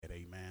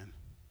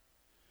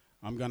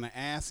I'm going to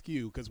ask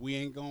you, because we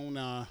ain't going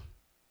to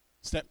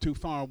step too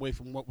far away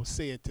from what was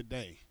said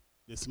today,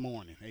 this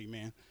morning.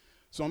 Amen.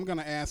 So I'm going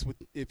to ask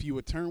if you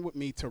would turn with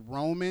me to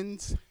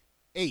Romans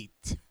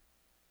 8,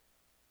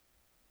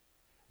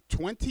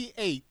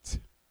 28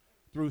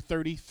 through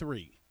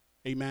 33.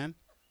 Amen.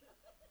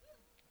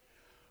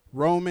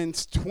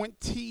 Romans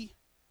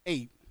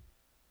 28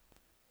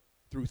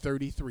 through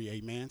 33.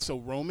 Amen. So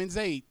Romans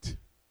 8.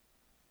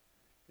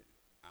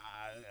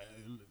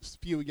 A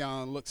few of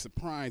y'all look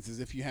surprised as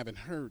if you haven't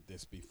heard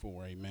this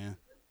before. Amen.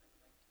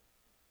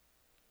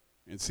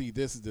 And see,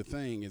 this is the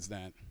thing, is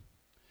that,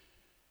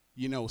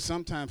 you know,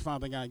 sometimes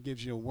Father God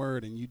gives you a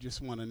word and you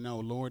just want to know,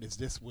 Lord, is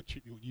this what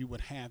you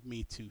would have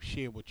me to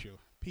share with your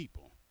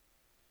people?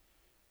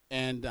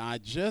 And I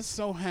just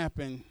so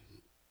happened,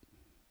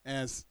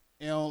 as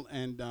Elle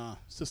and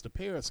Sister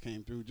Paris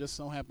came through, just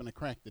so happened to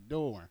crack the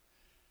door.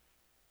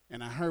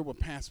 And I heard what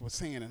Pastor was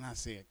saying, and I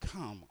said,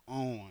 come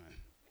on.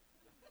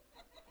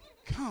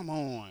 Come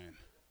on.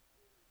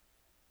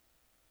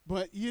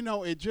 But, you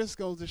know, it just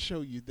goes to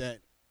show you that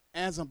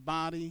as a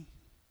body,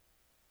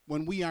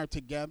 when we are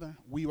together,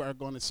 we are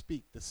going to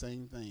speak the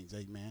same things,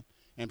 amen.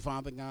 And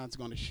Father God's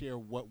going to share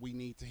what we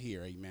need to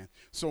hear, amen.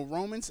 So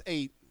Romans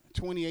 8,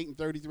 28 and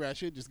 33, I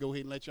should just go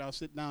ahead and let y'all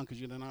sit down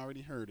because you done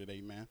already heard it,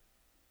 amen.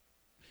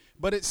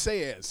 But it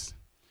says,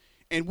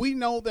 and we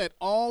know that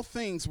all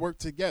things work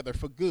together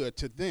for good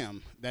to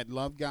them that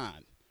love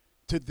God,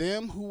 to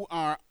them who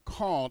are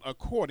called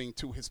according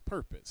to his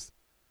purpose.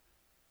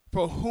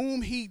 For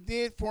whom he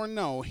did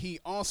foreknow, he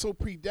also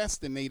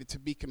predestinated to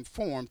be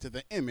conformed to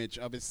the image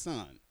of his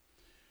Son,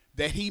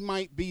 that he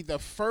might be the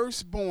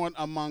firstborn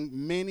among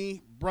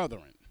many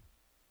brethren.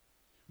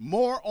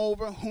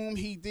 Moreover, whom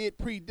he did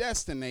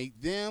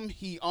predestinate, them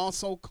he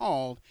also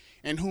called,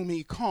 and whom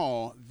he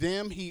called,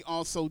 them he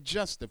also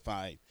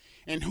justified,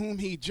 and whom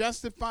he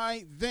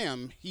justified,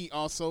 them he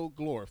also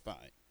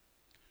glorified.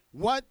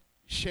 What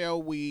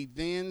shall we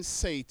then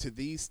say to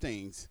these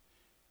things?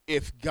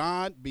 If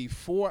God be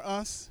for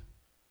us,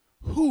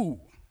 who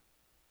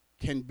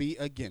can be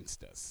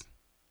against us?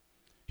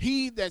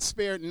 He that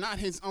spared not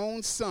his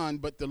own Son,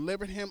 but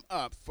delivered him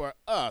up for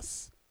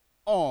us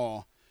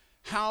all,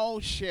 how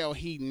shall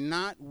he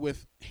not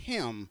with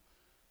him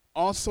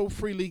also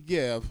freely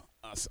give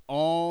us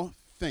all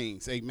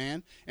things?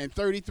 Amen. And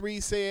 33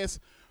 says,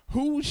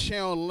 who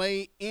shall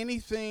lay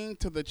anything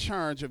to the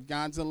charge of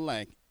God's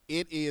elect?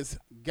 It is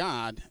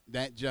God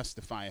that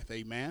justifieth.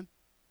 Amen.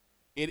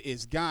 It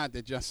is God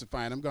that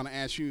justifieth. I'm going to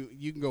ask you,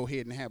 you can go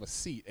ahead and have a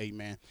seat.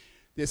 Amen.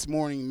 This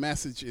morning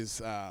message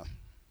is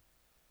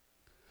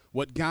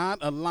what God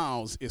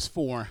allows is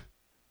for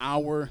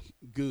our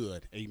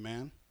good.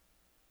 Amen.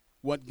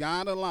 What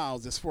God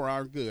allows is for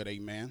our good.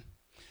 Amen.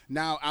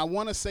 Now, I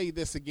want to say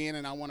this again,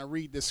 and I want to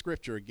read this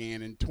scripture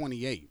again in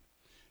 28,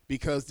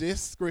 because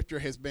this scripture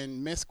has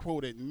been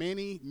misquoted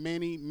many,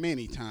 many,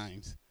 many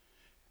times.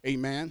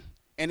 Amen.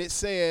 And it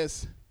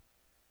says,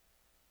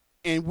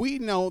 and we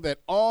know that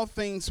all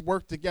things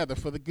work together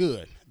for the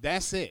good.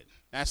 That's it.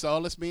 That's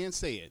all that's being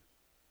said.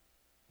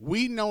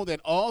 We know that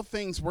all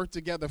things work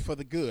together for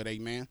the good.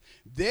 Amen.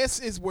 This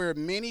is where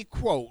many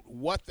quote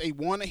what they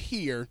want to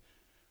hear,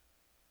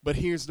 but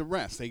here's the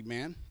rest.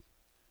 Amen.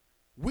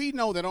 We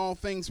know that all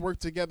things work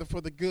together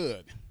for the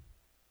good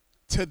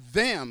to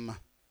them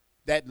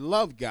that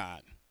love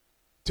God,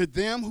 to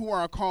them who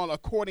are called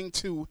according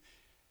to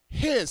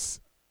his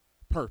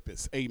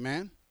purpose.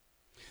 Amen.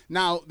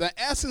 Now, the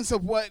essence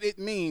of what it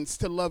means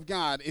to love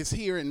God is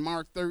here in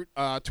Mark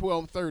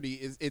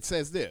 12:30. It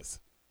says this.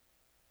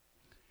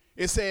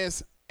 It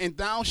says, and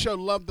thou shalt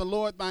love the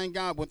Lord thine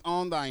God with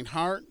all thine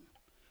heart,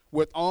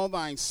 with all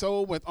thine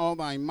soul, with all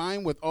thine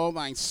mind, with all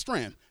thine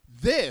strength.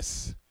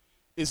 This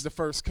is the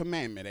first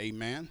commandment.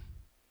 Amen.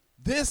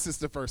 This is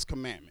the first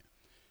commandment.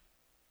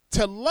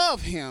 To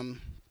love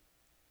him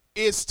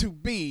is to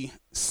be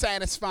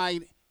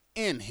satisfied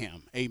in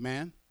him.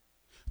 Amen.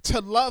 To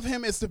love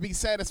him is to be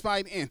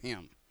satisfied in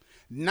him,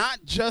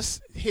 not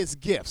just his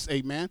gifts.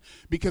 Amen.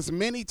 Because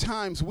many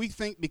times we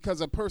think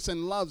because a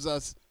person loves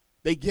us,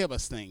 they give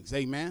us things.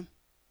 Amen.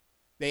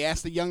 They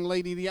asked a young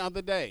lady the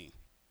other day,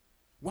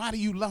 why do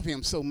you love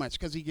him so much?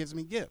 Because he gives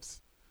me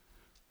gifts.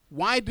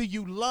 Why do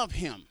you love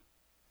him?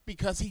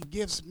 Because he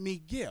gives me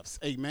gifts.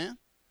 Amen.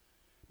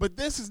 But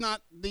this is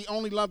not the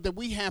only love that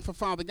we have for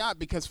Father God,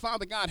 because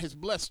Father God has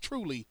blessed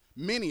truly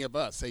many of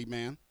us.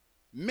 Amen.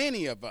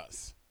 Many of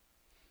us.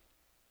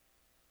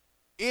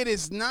 It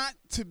is not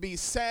to be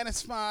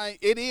satisfied.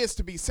 It is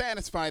to be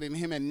satisfied in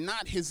him and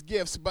not his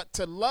gifts, but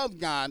to love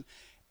God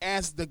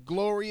as the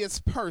glorious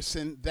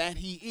person that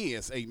he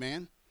is.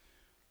 Amen.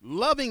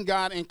 Loving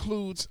God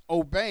includes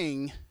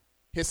obeying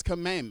his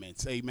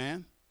commandments.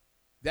 Amen.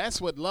 That's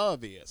what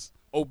love is.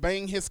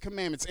 Obeying his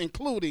commandments,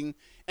 including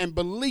and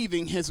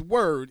believing his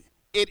word.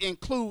 It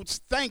includes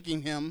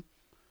thanking him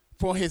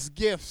for his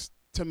gifts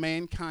to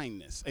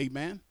mankindness.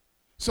 Amen.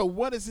 So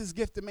what is his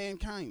gift to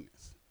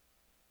mankindness?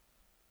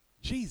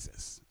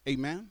 Jesus.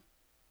 Amen.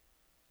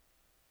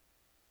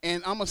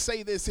 And I'm going to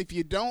say this, if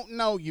you don't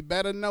know, you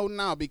better know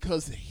now,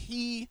 because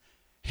he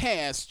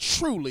has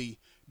truly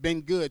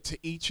been good to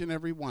each and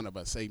every one of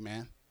us.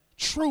 Amen.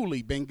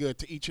 Truly been good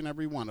to each and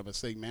every one of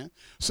us. Amen.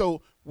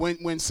 So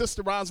when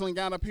Sister Rosalind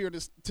got up here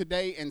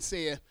today and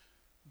said,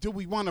 do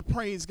we want to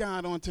praise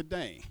God on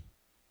today?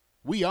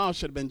 We all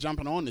should have been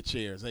jumping on the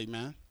chairs.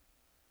 Amen.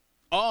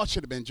 All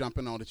should have been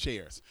jumping on the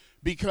chairs.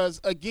 Because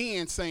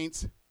again,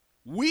 saints,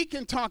 we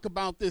can talk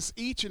about this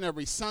each and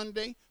every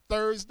Sunday,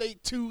 Thursday,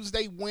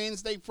 Tuesday,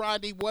 Wednesday,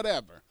 Friday,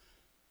 whatever.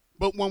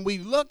 But when we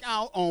look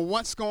out on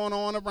what's going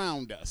on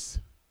around us,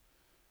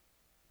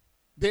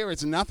 there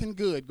is nothing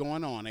good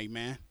going on,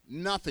 amen?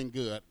 Nothing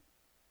good,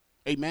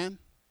 amen?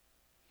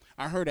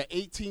 I heard an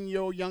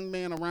 18-year-old young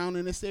man around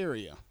in this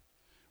area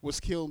was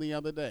killed the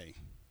other day.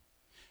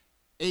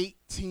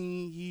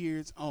 18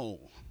 years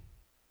old.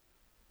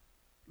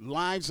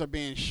 Lives are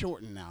being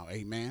shortened now,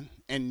 amen?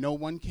 And no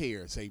one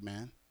cares,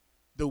 amen?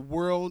 The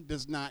world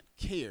does not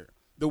care.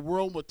 The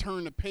world will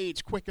turn the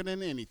page quicker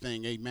than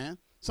anything, amen?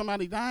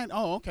 Somebody died?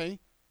 Oh, okay.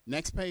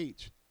 Next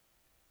page.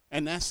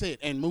 And that's it.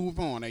 And move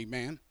on,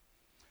 amen?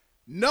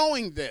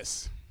 Knowing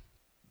this,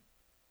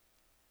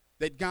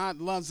 that God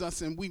loves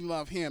us and we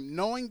love him,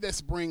 knowing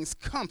this brings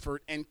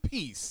comfort and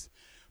peace.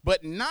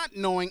 But not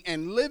knowing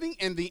and living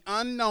in the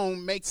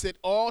unknown makes it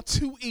all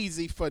too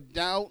easy for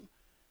doubt,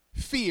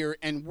 fear,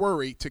 and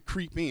worry to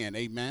creep in,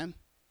 amen?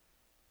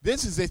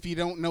 This is if you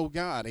don't know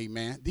God,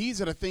 amen?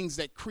 These are the things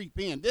that creep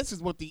in. This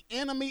is what the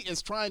enemy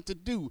is trying to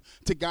do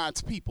to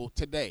God's people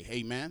today,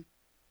 amen?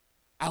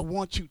 I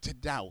want you to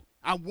doubt.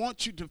 I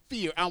want you to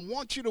fear. I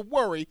want you to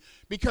worry,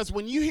 because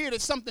when you hear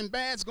that something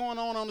bad's going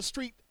on the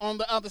street on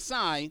the other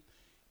side,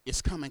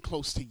 it's coming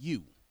close to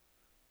you.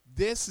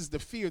 This is the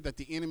fear that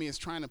the enemy is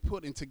trying to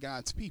put into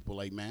God's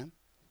people, amen?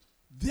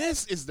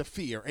 This is the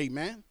fear,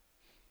 amen?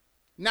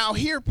 Now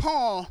here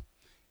Paul,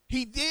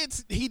 he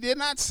did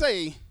not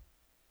say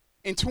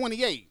in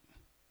 28,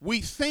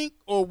 we think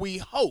or we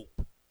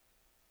hope,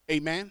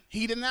 amen?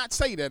 He did not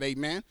say that,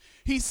 amen?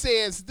 He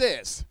says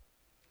this,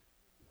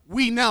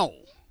 we know.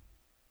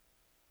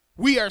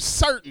 We are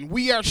certain,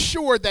 we are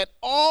sure that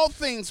all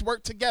things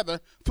work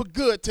together for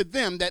good to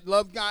them that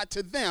love God,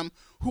 to them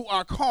who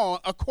are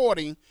called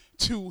according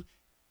to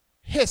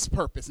his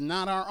purpose,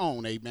 not our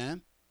own,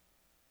 amen.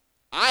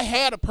 I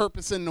had a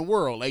purpose in the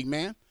world,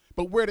 amen,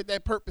 but where did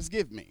that purpose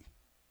give me?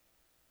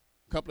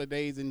 A couple of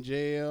days in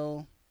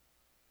jail,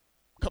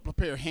 a couple of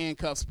pair of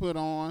handcuffs put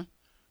on,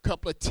 a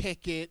couple of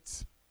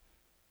tickets,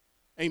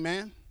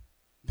 amen.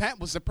 That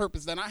was the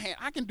purpose that I had.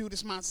 I can do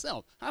this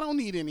myself. I don't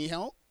need any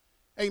help,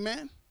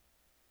 amen.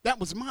 That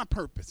was my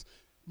purpose.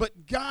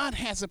 But God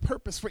has a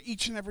purpose for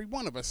each and every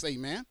one of us,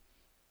 amen.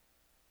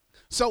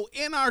 So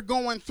in our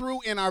going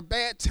through, in our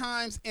bad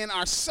times, in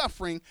our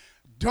suffering,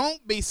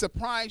 don't be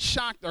surprised,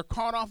 shocked, or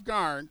caught off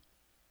guard,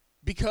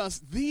 because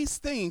these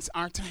things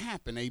are to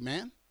happen,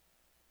 amen.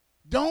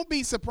 Don't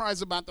be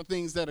surprised about the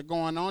things that are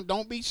going on.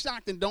 Don't be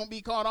shocked and don't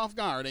be caught off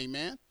guard,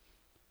 amen.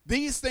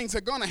 These things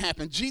are going to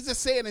happen. Jesus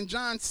said in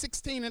John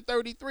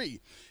 16:33,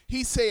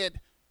 he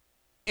said,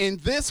 in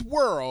this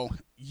world,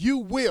 you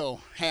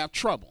will have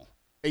trouble.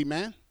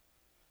 Amen.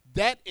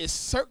 That is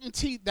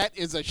certainty. That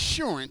is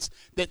assurance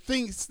that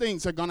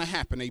things are going to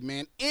happen.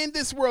 Amen. In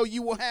this world,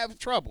 you will have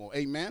trouble.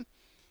 Amen.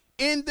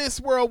 In this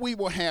world, we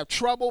will have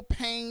trouble,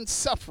 pain,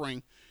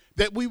 suffering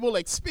that we will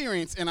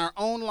experience in our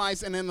own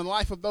lives and in the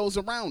life of those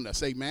around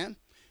us. Amen.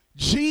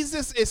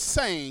 Jesus is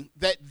saying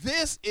that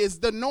this is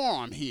the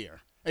norm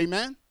here.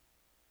 Amen.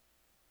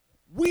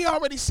 We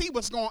already see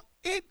what's going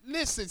on.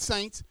 Listen,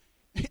 saints,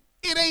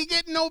 it ain't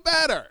getting no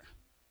better.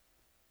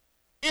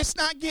 It's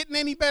not getting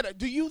any better.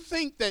 Do you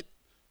think that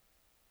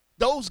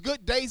those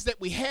good days that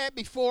we had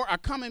before are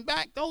coming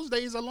back? Those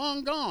days are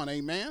long gone,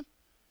 amen.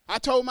 I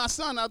told my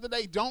son the other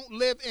day, don't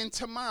live in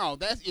tomorrow.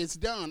 That is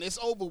done. It's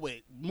over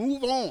with.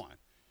 Move on,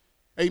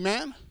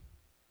 amen.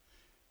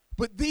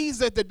 But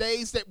these are the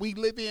days that we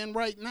live in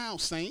right now,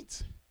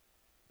 saints.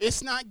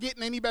 It's not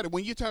getting any better.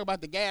 When you talk about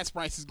the gas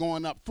prices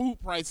going up, food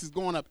prices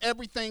going up,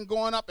 everything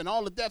going up, and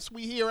all the deaths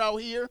we hear out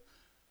here,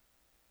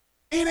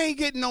 it ain't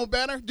getting no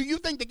better. Do you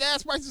think the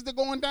gas prices are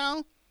going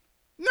down?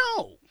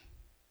 No.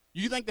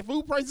 You think the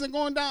food prices are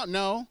going down?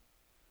 No.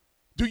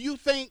 Do you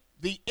think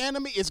the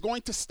enemy is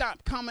going to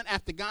stop coming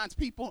after God's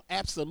people?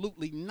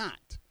 Absolutely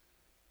not.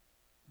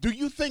 Do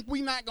you think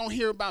we're not going to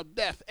hear about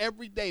death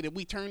every day that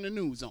we turn the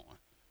news on?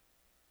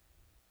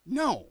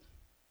 No.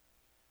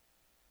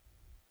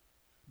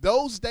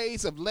 Those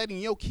days of letting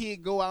your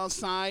kid go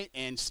outside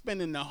and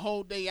spending the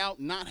whole day out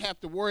and not have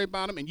to worry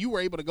about them, and you were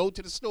able to go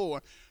to the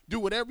store, do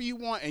whatever you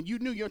want, and you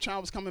knew your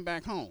child was coming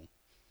back home.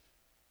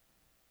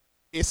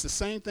 It's the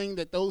same thing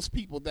that those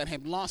people that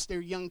have lost their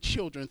young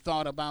children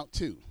thought about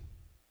too.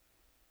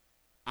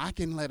 I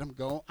can let them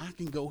go. I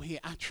can go here.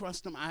 I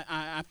trust them.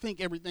 I think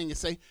everything is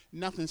safe.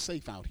 Nothing's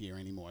safe out here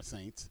anymore,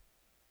 saints.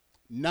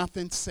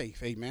 Nothing's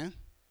safe, amen.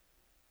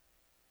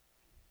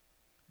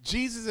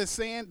 Jesus is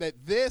saying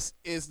that this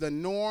is the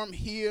norm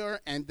here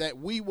and that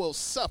we will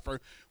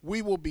suffer.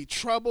 We will be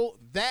troubled.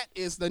 That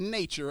is the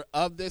nature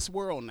of this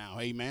world now,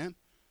 amen.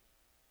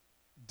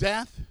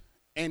 Death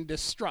and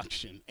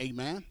destruction,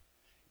 amen.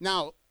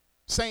 Now,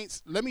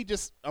 Saints,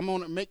 I'm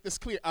going to make this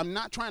clear. I'm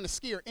not trying to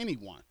scare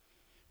anyone,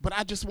 but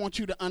I just want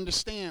you to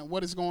understand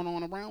what is going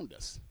on around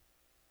us.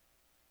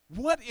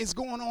 What is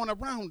going on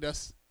around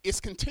us is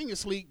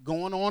continuously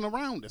going on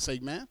around us,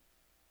 amen?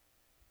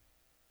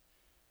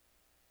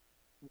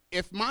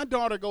 If my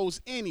daughter goes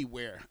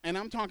anywhere, and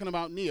I'm talking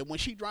about Nia, when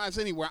she drives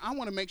anywhere, I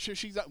want to make sure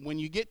she's up. When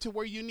you get to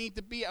where you need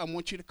to be, I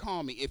want you to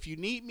call me. If you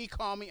need me,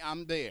 call me.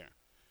 I'm there.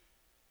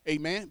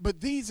 Amen.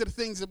 But these are the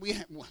things that we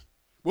have.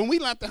 When we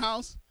left the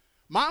house,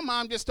 my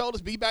mom just told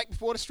us, be back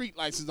before the street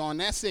lights is on.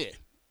 That's it.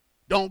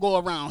 Don't go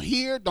around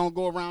here. Don't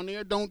go around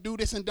there. Don't do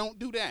this and don't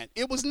do that.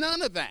 It was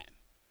none of that.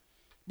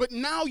 But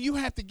now you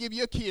have to give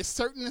your kids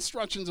certain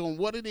instructions on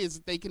what it is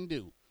that they can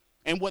do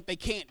and what they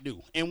can't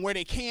do and where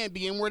they can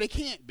be and where they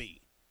can't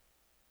be.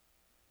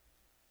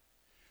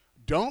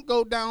 Don't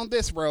go down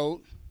this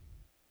road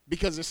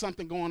because there's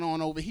something going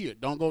on over here.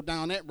 Don't go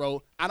down that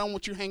road. I don't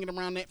want you hanging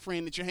around that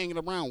friend that you're hanging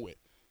around with.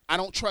 I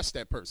don't trust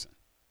that person.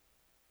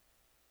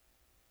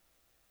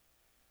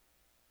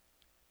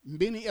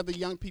 Many of the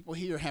young people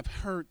here have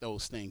heard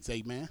those things,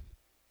 amen.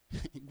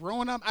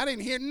 Growing up, I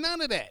didn't hear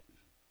none of that.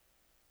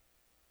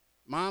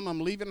 Mom, I'm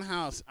leaving the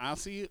house. I'll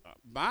see you.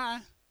 Bye.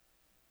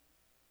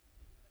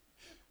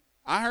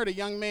 I heard a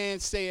young man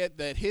said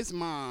that his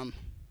mom,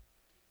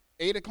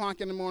 8 o'clock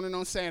in the morning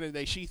on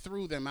Saturday, she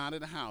threw them out of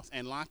the house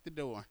and locked the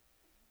door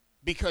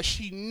because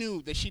she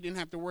knew that she didn't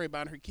have to worry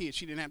about her kids.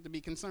 She didn't have to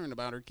be concerned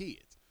about her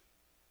kids.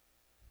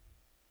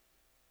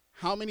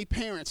 How many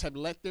parents have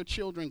let their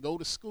children go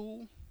to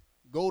school,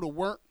 go to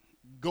work,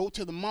 go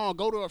to the mall,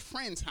 go to a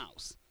friend's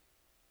house,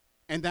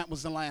 and that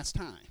was the last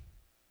time?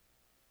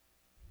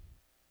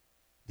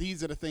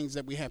 These are the things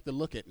that we have to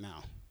look at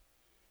now,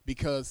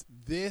 because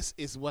this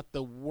is what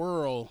the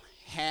world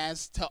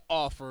has to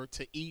offer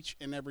to each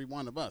and every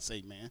one of us,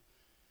 amen.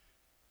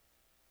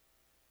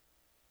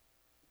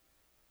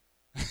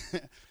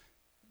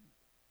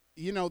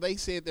 You know, they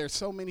said there's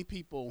so many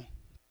people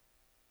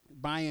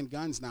buying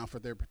guns now for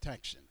their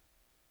protection,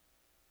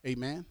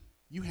 amen.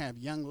 You have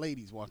young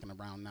ladies walking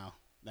around now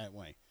that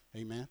way,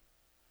 amen.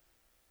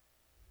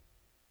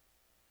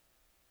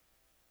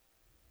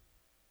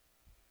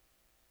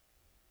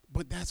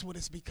 But that's what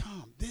it's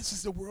become. This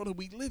is the world that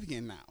we live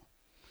in now.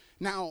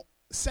 Now,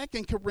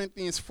 2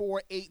 Corinthians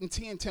 4, 8, and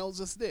 10 tells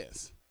us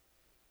this.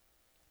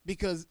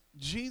 Because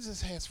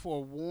Jesus has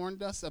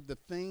forewarned us of the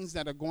things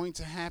that are going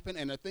to happen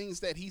and the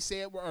things that he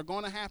said are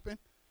going to happen.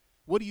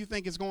 What do you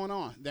think is going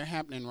on? They're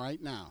happening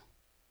right now.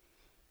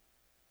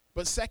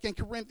 But 2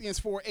 Corinthians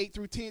 4, 8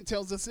 through 10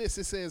 tells us this.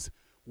 It says,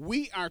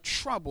 we are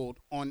troubled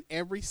on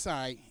every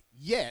side,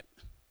 yet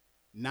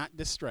not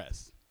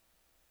distressed.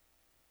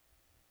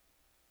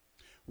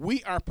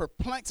 We are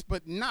perplexed,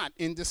 but not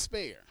in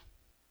despair.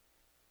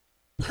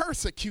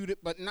 Persecuted,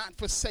 but not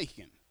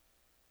forsaken.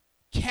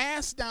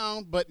 Cast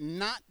down, but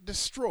not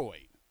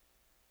destroyed.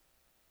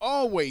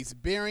 Always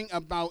bearing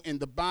about in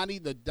the body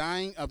the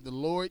dying of the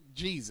Lord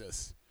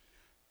Jesus,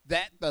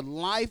 that the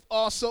life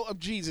also of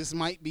Jesus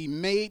might be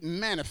made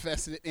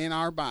manifested in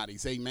our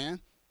bodies.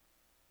 Amen.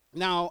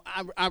 Now,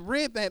 I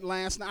read that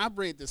last night. I've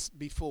read this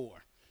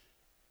before.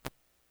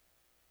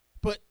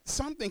 But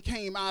something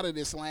came out of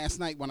this last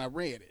night when I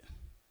read it.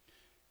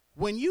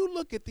 When you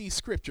look at these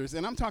scriptures,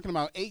 and I'm talking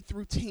about 8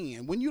 through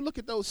 10, when you look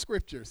at those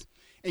scriptures,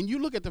 and you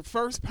look at the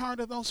first part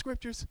of those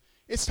scriptures,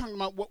 it's talking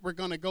about what we're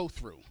going to go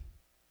through,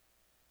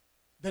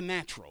 the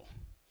natural.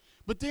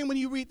 But then when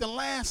you read the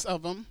last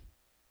of them,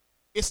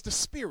 it's the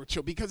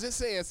spiritual, because it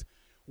says,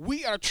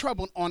 we are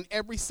troubled on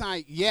every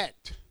side,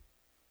 yet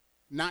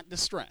not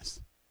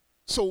distressed.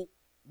 So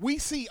we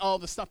see all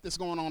the stuff that's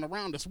going on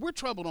around us. We're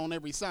troubled on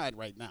every side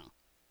right now.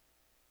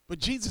 But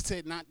Jesus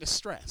said not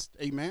distressed.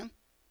 Amen.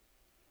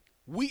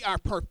 We are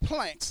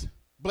perplexed,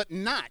 but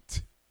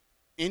not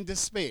in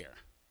despair.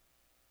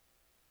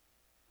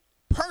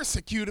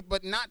 Persecuted,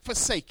 but not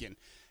forsaken.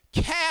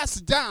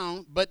 Cast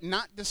down, but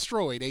not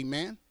destroyed.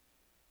 Amen.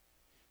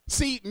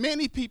 See,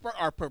 many people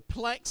are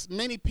perplexed.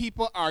 Many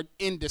people are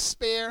in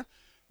despair.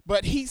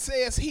 But he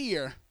says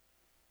here,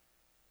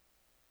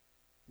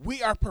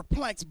 we are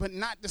perplexed, but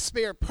not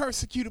despair.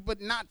 Persecuted, but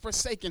not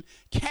forsaken.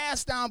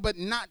 Cast down, but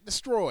not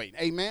destroyed.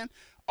 Amen.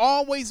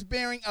 Always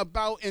bearing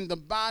about in the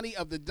body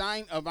of the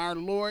dying of our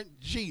Lord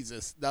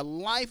Jesus, the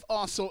life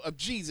also of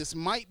Jesus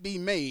might be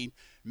made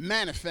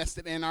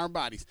manifested in our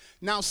bodies.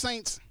 Now,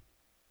 saints,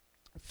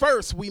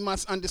 first we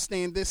must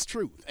understand this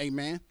truth.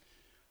 Amen.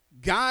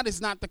 God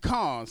is not the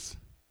cause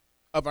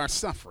of our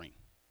suffering.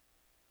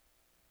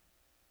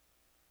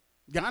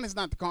 God is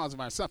not the cause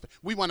of our suffering.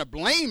 We want to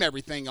blame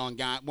everything on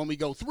God when we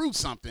go through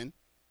something,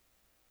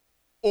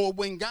 or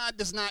when God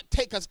does not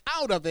take us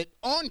out of it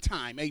on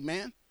time.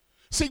 Amen.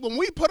 See, when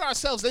we put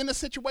ourselves in a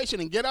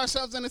situation and get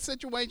ourselves in a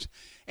situation,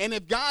 and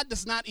if God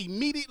does not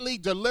immediately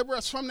deliver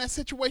us from that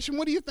situation,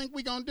 what do you think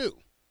we're going to do?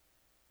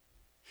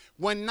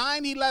 When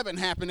 9/11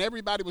 happened,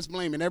 everybody was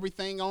blaming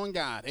everything on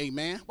God.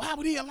 Amen. Why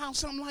would he allow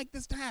something like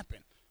this to happen?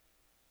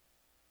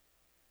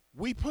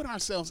 We put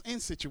ourselves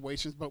in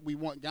situations, but we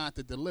want God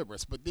to deliver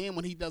us. But then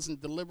when he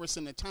doesn't deliver us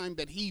in the time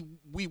that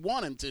we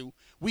want him to,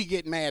 we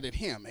get mad at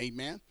him.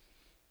 Amen.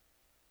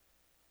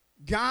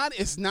 God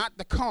is not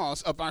the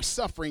cause of our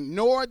suffering,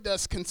 nor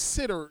does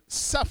consider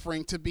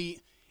suffering to be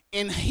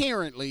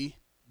inherently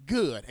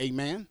good.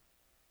 Amen.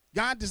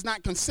 God does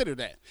not consider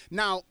that.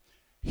 Now,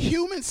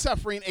 human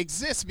suffering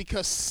exists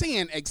because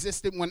sin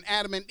existed when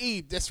Adam and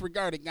Eve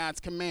disregarded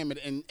God's commandment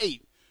and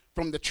ate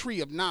from the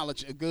tree of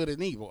knowledge of good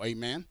and evil.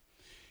 Amen.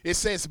 It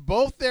says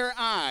both their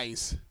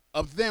eyes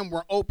of them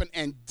were open,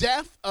 and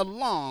death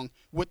along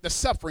with the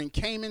suffering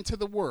came into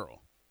the world.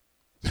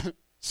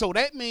 So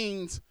that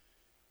means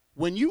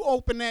when you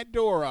open that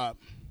door up,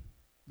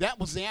 that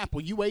was the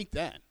apple. You ate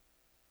that.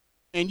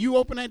 And you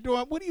open that door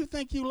up, what do you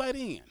think you let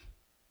in?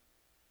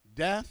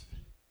 Death,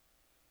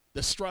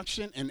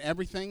 destruction, and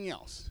everything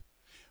else.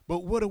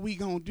 But what are we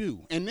going to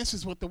do? And this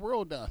is what the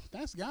world does.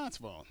 That's God's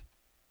fault.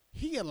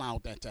 He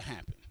allowed that to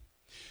happen.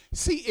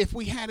 See, if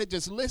we had to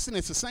just listen,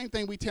 it's the same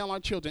thing we tell our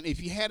children.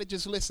 If you had to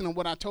just listen to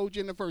what I told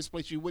you in the first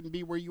place, you wouldn't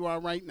be where you are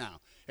right now.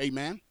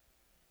 Amen?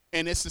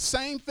 And it's the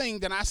same thing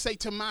that I say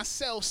to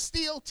myself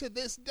still to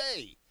this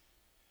day,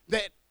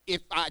 that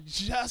if I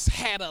just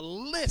had a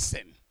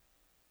listen,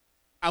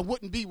 I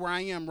wouldn't be where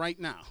I am right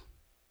now.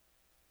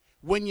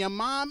 When your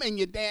mom and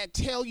your dad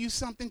tell you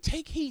something,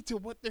 take heed to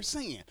what they're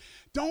saying.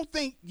 Don't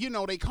think,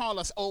 they call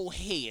us old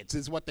heads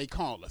is what they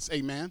call us.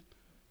 Amen.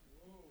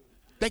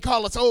 They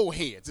call us old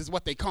heads is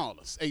what they call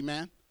us.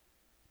 Amen.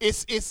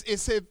 It's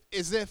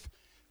as if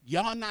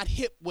y'all not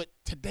hip with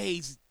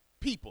today's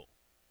people.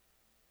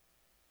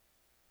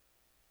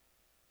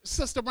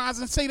 Sister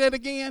Rosin, say that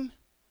again.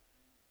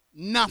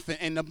 Nothing.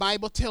 And the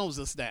Bible tells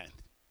us that.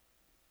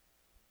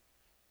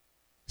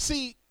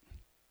 See,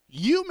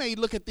 you may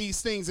look at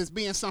these things as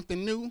being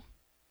something new,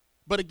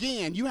 but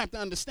again, you have to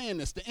understand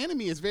this. The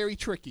enemy is very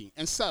tricky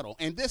and subtle,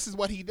 and this is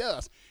what he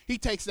does. He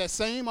takes that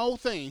same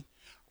old thing,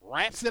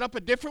 wraps it up a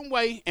different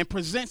way, and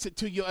presents it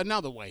to you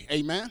another way.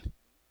 Amen?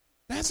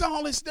 That's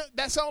all it's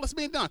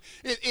being done.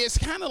 It's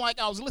kind of like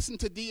I was listening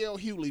to D.L.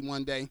 Hewley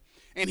one day,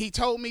 and he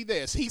told me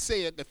this. He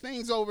said the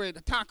things over at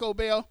the Taco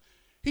Bell,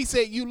 he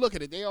said, you look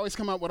at it. They always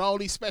come up with all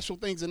these special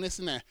things and this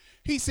and that.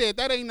 He said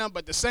that ain't nothing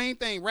but the same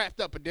thing wrapped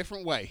up a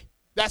different way.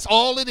 That's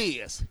all it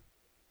is.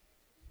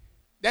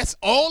 That's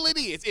all it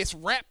is. It's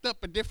wrapped up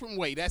a different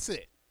way. That's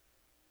it.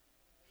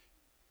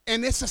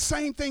 And it's the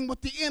same thing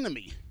with the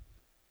enemy.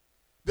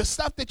 The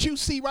stuff that you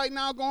see right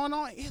now going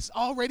on, it's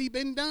already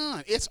been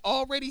done. It's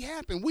already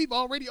happened. We've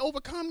already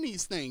overcome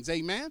these things.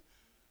 Amen.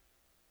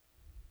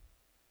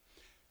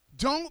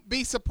 Don't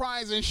be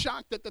surprised and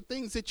shocked at the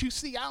things that you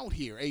see out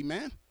here.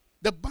 Amen.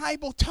 The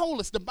Bible told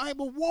us. The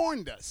Bible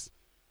warned us.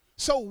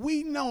 So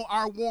we know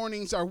our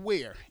warnings are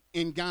where?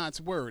 In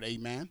God's word.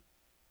 Amen.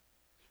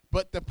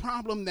 But the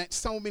problem that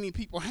so many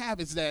people have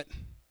is that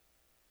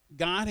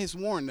God has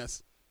warned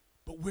us,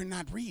 but we're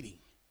not reading.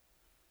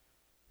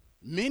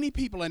 Many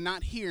people are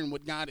not hearing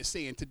what God is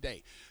saying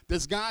today.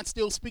 Does God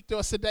still speak to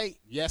us today?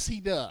 Yes, he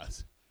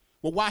does.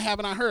 Well, why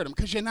haven't I heard him?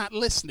 Because you're not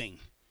listening.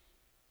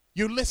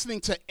 You're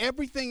listening to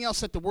everything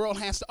else that the world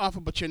has to offer,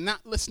 but you're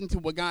not listening to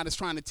what God is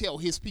trying to tell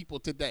his people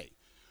today.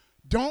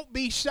 Don't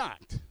be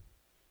shocked.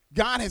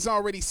 God has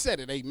already said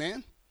it.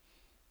 Amen.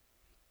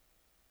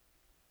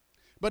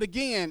 But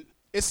again,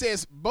 it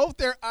says both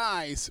their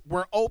eyes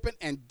were open,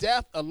 and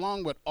death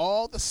along with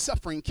all the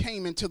suffering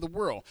came into the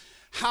world.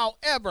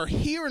 However,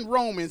 here in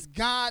Romans,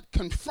 God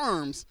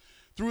confirms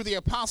through the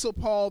Apostle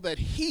Paul that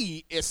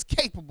he is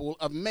capable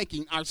of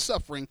making our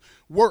suffering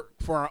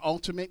work for our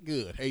ultimate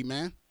good.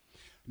 Amen.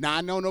 Now,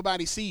 I know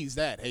nobody sees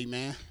that.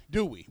 Amen.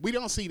 Do we? We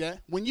don't see that.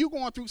 When you're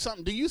going through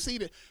something, do you see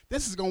that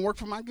this is going to work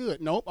for my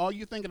good? Nope. All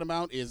you're thinking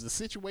about is the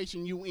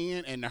situation you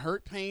in and the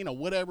hurt, pain, or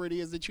whatever it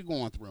is that you're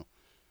going through.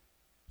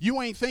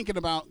 You ain't thinking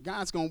about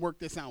God's going to work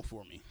this out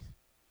for me.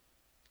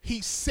 He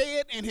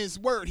said in his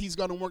word he's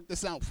going to work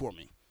this out for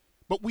me.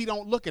 But we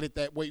don't look at it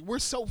that way. We're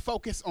so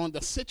focused on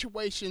the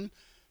situation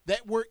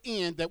that we're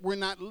in that we're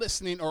not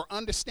listening or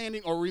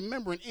understanding or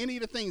remembering any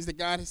of the things that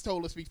God has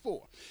told us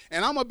before.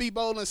 And I'm going to be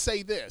bold and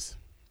say this.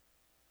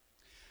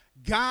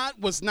 God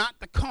was not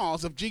the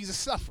cause of Jesus'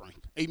 suffering.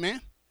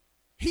 Amen?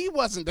 He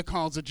wasn't the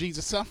cause of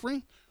Jesus'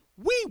 suffering.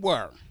 We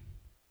were.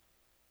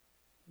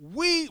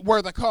 We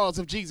were the cause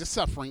of Jesus'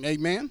 suffering.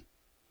 Amen?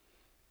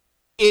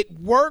 It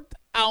worked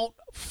out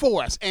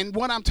for us. And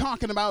what I'm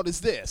talking about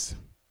is this.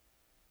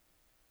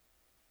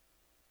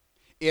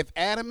 If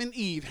Adam and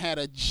Eve had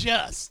a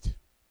just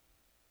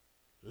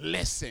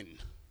listen,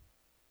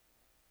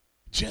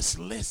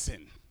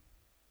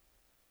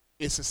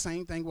 it's the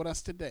same thing with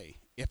us today.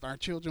 If our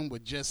children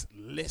would just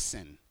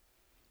listen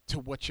to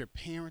what your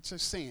parents are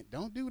saying,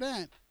 don't do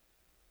that.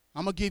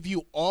 I'm going to give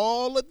you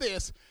all of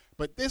this,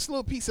 but this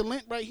little piece of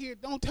lint right here,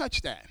 don't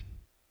touch that.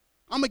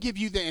 I'm going to give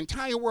you the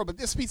entire world, but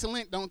this piece of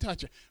lint, don't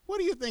touch it. What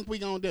do you think we're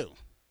going to do?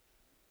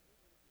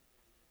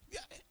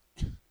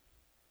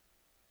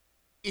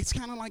 It's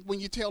kind of like when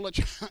you tell a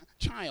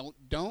child,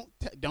 don't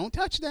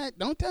touch that,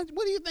 don't touch.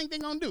 What do you think they're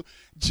going to do?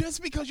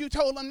 Just because you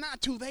told them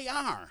not to, they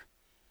are.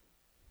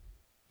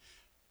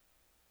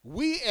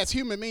 We as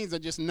human beings are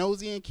just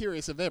nosy and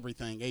curious of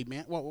everything.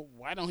 Amen. Well,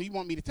 why don't he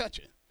want me to touch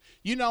it?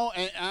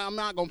 And I'm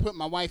not going to put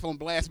my wife on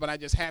blast, but I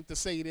just have to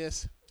say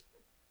this.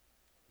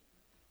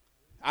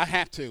 I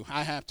have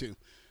to.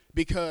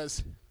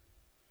 Because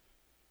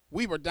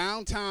we were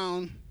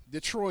downtown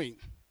Detroit,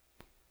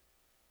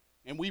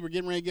 and we were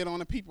getting ready to get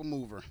on a people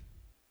mover.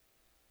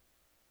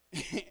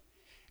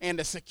 And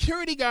the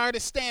security guard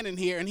is standing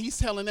here, and he's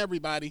telling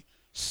everybody,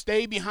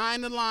 stay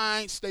behind the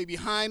line, stay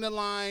behind the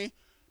line.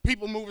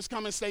 People movers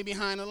coming, stay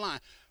behind the line.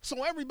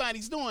 So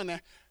everybody's doing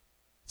that.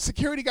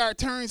 Security guard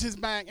turns his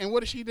back, and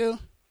what does she do?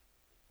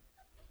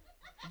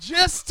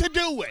 Just to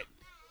do it.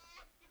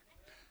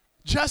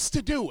 Just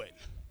to do it.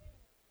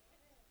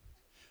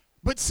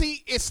 But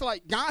see, it's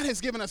like God has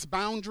given us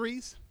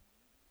boundaries.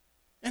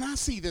 And I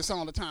see this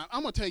all the time.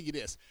 I'm going to tell you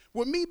this.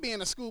 With me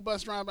being a school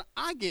bus driver,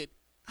 I get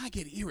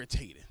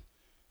irritated.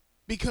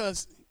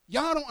 Because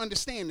y'all don't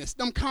understand this.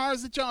 Them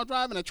cars that y'all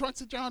drive and the trucks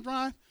that y'all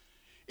drive,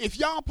 if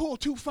y'all pull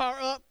too far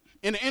up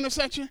in the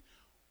intersection,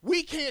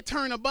 we can't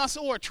turn a bus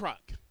or a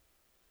truck.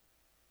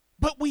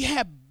 But we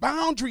have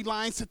boundary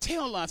lines to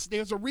tell us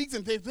there's a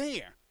reason they're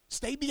there.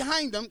 Stay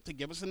behind them to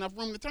give us enough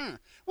room to turn.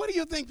 What do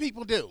you think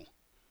people do?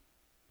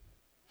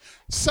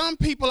 Some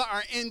people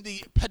are in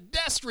the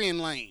pedestrian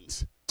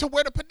lanes to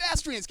where the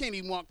pedestrians can't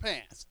even walk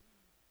past.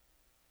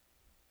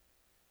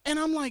 And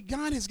I'm like,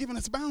 God has given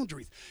us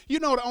boundaries. You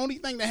know, the only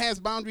thing that has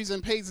boundaries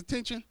and pays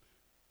attention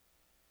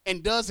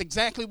and does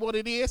exactly what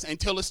it is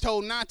until it's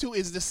told not to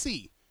is the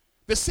sea.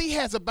 The sea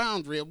has a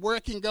boundary of where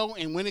it can go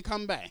and when it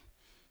come back.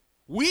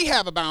 We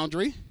have a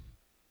boundary,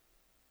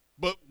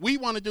 but we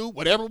want to do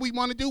whatever we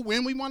want to do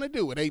when we want to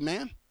do it.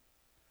 Amen.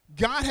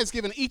 God has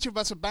given each of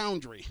us a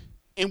boundary,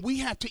 and we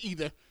have to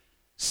either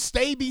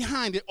stay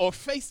behind it or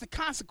face the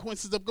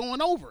consequences of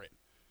going over it.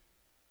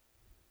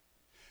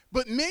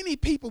 But many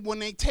people, when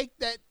they take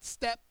that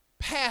step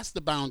past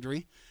the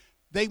boundary,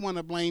 they want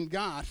to blame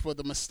God for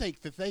the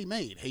mistake that they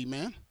made.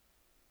 Amen.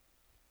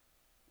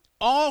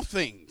 All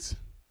things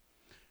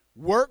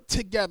work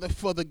together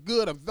for the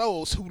good of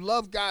those who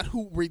love God,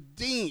 who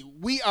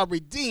redeem. We are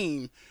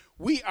redeemed.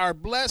 We are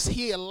blessed.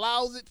 He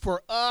allows it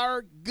for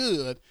our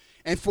good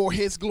and for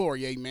his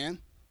glory. Amen.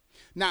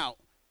 Now,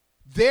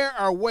 there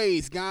are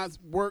ways God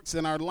works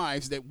in our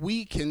lives that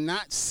we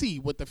cannot see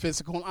with the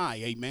physical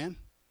eye. Amen.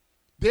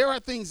 There are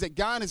things that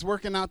God is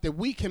working out that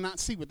we cannot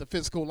see with the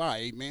physical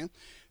eye. Amen.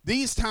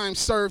 These times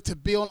serve to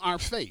build our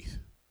faith.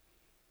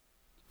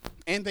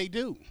 And they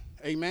do.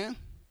 Amen.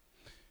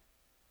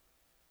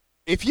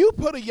 If you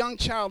put a young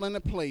child in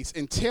a place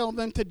and tell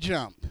them to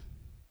jump,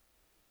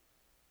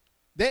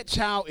 that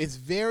child is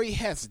very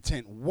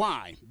hesitant.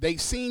 Why?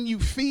 They've seen you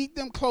feed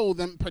them, clothe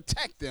them,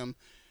 protect them,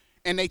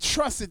 and they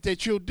trusted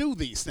that you'll do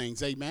these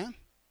things. Amen.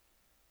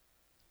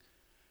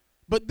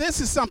 But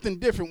this is something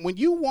different. When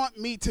you want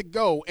me to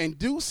go and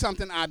do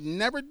something I've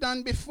never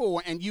done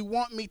before, and you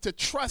want me to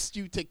trust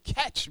you to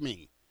catch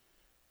me,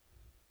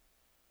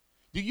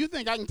 do you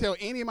think I can tell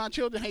any of my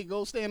children, hey,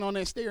 go stand on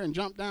that stair and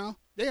jump down?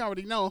 They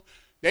already know.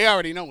 They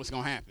already know what's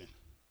going to happen.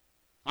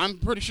 I'm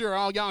pretty sure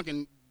all y'all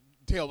can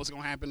tell what's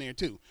going to happen there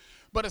too.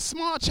 But a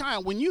small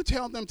child, when you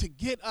tell them to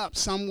get up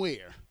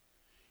somewhere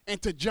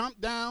and to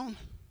jump down,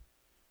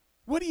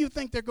 what do you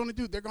think they're going to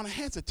do? They're going to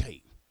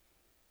hesitate.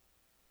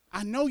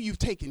 I know you've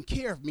taken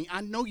care of me.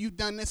 I know you've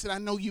done this and I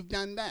know you've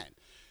done that.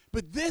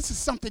 But this is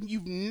something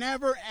you've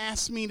never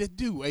asked me to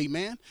do,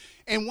 amen?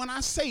 And when I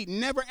say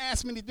never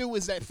asked me to do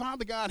is that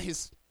Father God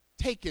has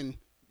taken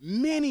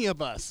many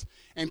of us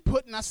and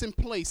putting us in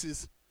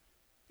places,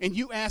 and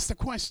you ask the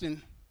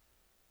question,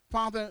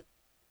 Father,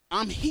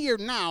 I'm here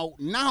now.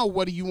 Now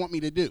what do you want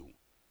me to do?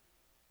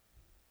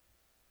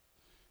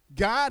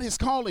 God is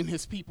calling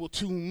his people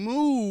to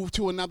move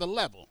to another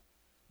level.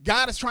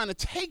 God is trying to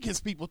take his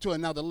people to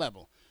another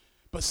level.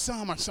 But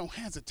some are so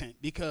hesitant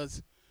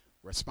because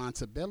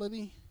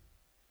responsibility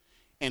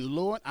and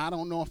Lord, I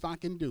don't know if I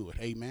can do it.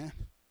 Amen.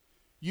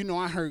 You know,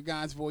 I heard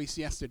God's voice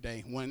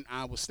yesterday when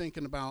I was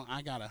thinking about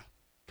I got to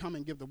come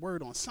and give the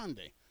word on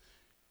Sunday.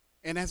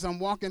 And as I'm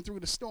walking through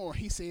the store,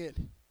 he said,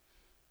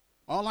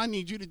 all I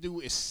need you to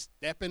do is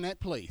step in that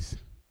place.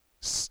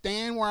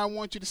 Stand where I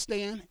want you to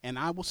stand, and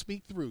I will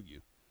speak through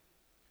you.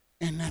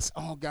 And that's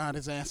all God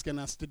is asking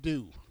us to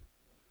do.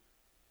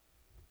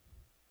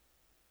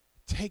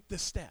 Take the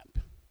step.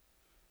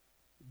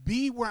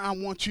 Be where I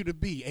want you to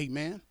be.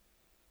 Amen.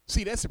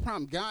 See, that's the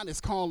problem. God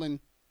is calling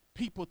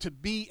people to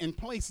be in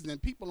places,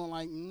 and people are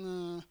like,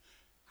 nah,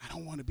 I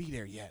don't want to be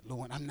there yet,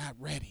 Lord. I'm not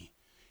ready.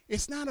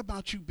 It's not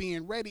about you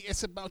being ready.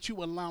 It's about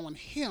you allowing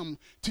him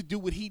to do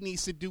what he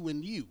needs to do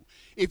in you.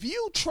 If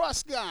you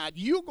trust God,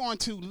 you're going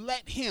to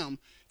let him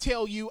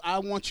tell you, I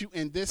want you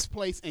in this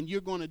place, and you're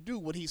going to do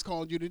what he's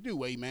called you to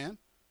do. Amen.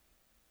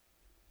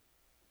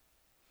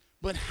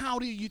 But how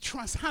do you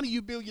trust? How do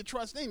you build your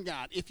trust in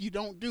God if you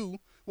don't do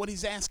what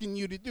he's asking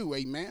you to do?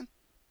 Amen.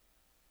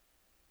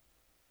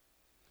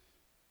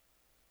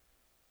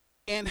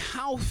 And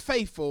how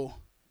faithful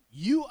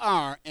you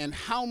are and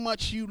how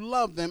much you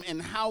love them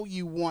and how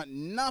you want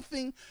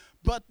nothing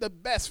but the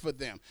best for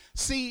them.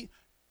 See,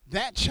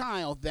 that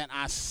child that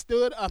I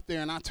stood up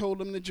there and I told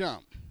him to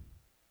jump,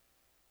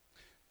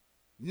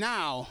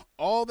 Now,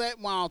 all that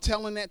while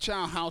telling that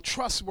child how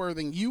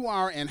trustworthy you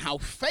are and how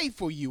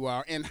faithful you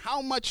are and how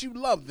much you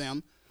love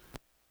them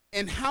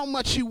and how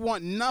much you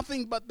want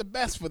nothing but the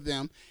best for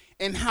them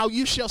and how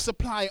you shall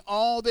supply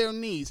all their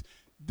needs.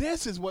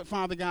 This is what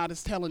Father God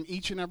is telling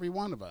each and every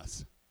one of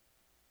us.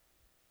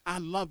 I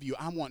love you.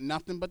 I want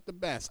nothing but the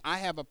best. I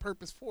have a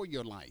purpose for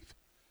your life.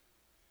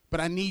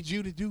 But I need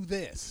you to do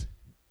this.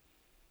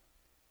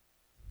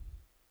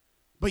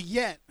 But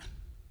yet,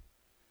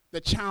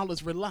 the child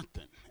is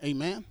reluctant.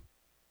 Amen.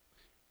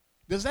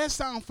 Does that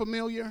sound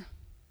familiar?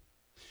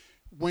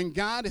 When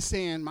God is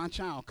saying, my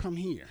child, come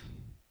here.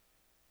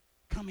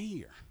 Come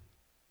here.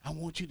 I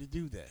want you to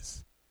do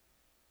this.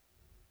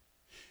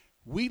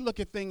 We look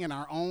at things in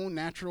our own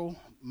natural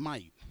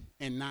might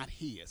and not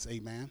his.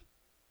 Amen.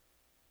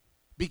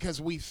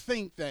 Because we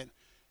think that,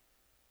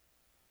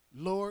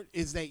 Lord,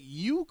 is that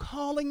you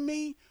calling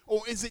me?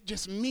 Or is it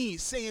just me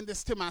saying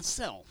this to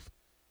myself?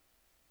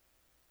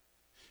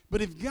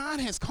 But if God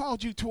has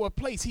called you to a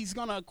place, he's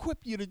going to equip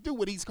you to do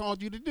what he's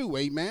called you to do.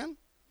 Amen.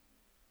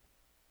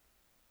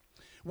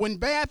 When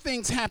bad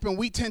things happen,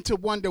 we tend to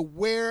wonder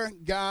where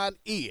God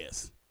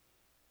is.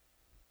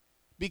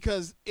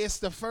 Because it's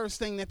the first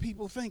thing that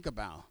people think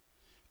about.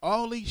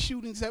 All these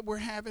shootings that we're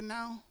having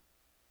now,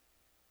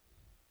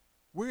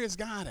 where is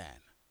God at?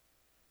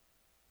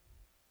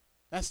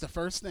 That's the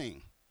first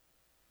thing.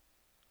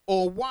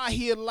 Or why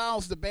he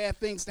allows the bad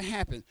things to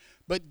happen.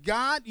 But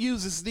God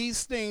uses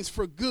these things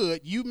for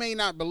good. You may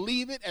not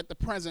believe it at the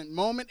present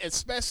moment,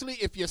 especially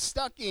if you're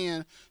stuck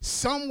in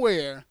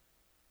somewhere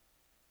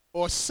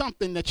or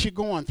something that you're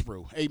going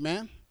through.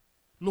 Amen.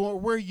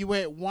 Lord, where are you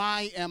at?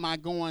 Why am I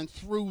going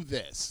through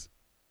this?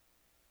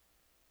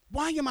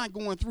 Why am I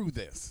going through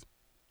this?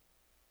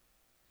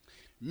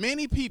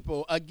 Many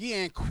people,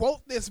 again,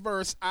 quote this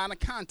verse out of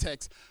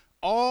context.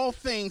 All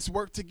things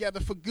work together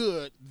for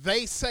good,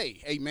 they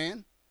say.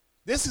 Amen.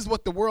 This is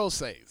what the world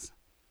says.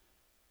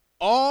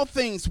 All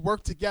things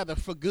work together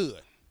for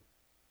good.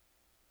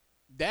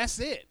 That's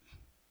it.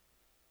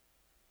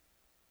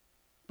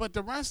 But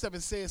the rest of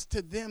it says,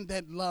 to them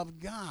that love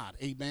God.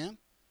 Amen.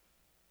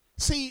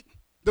 See,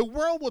 the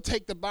world will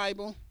take the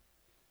Bible.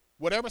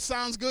 Whatever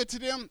sounds good to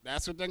them,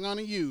 that's what they're going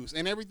to use.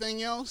 And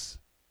everything else,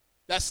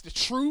 that's the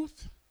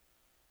truth.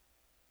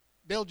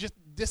 They'll just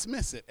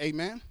dismiss it.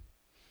 Amen.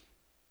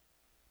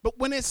 But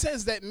when it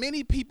says that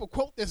many people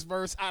quote this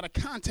verse out of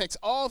context,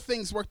 all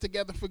things work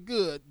together for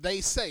good,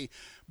 they say.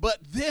 But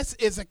this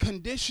is a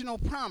conditional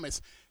promise.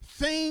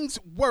 Things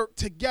work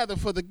together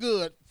for the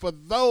good for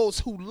those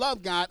who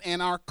love God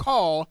and are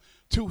called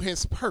to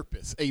his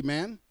purpose.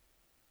 Amen.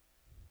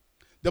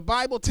 The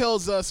Bible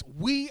tells us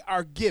we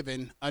are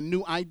given a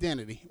new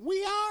identity.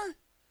 We are.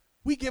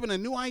 We given a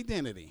new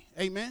identity.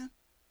 Amen.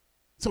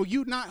 So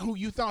you're not who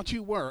you thought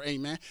you were.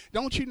 Amen.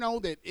 Don't you know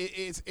that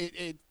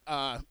it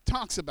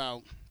talks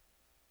about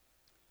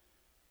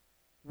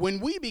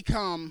when we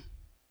become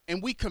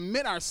and we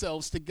commit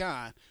ourselves to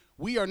God,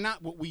 we are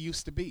not what we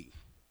used to be.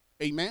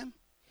 Amen.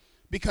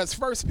 Because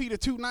 1 Peter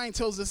 2:9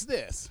 tells us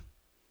this.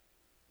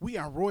 We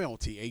are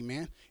royalty.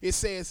 Amen. It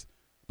says,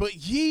 but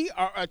ye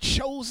are a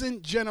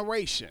chosen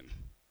generation,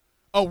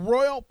 a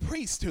royal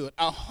priesthood,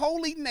 a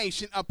holy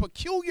nation, a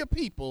peculiar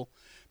people,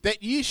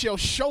 that ye shall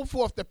show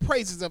forth the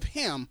praises of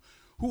him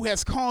who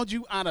has called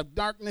you out of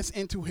darkness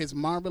into his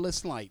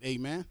marvelous light.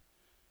 Amen.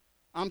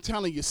 I'm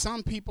telling you,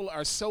 some people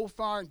are so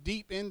far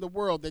deep in the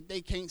world that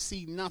they can't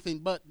see nothing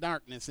but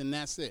darkness, and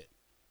that's it.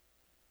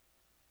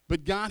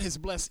 But God has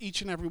blessed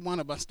each and every one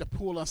of us to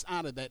pull us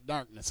out of that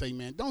darkness.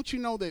 Amen. Don't you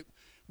know that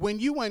when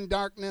you're in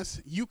darkness,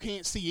 you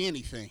can't see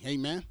anything?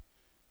 Amen.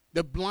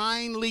 The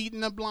blind leading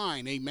the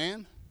blind.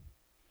 Amen.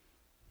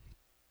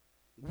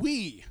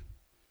 We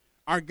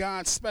are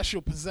God's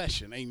special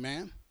possession.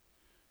 Amen.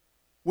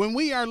 When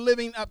we are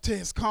living up to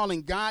his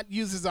calling, God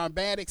uses our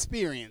bad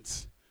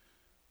experience,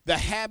 the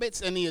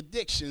habits and the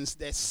addictions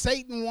that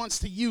Satan wants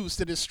to use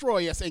to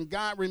destroy us, and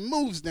God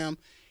removes them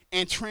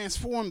and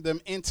transforms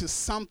them into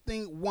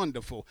something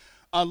wonderful.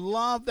 A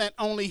love that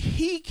only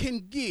he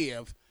can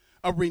give,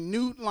 a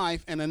renewed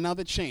life and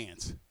another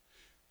chance.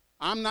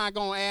 I'm not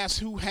going to ask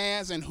who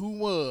has and who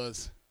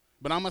was,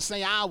 but I'm going to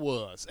say I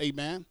was.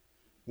 Amen.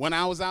 When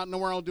I was out in the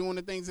world doing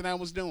the things that I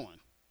was doing.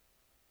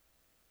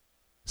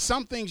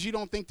 Some things you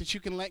don't think that you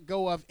can let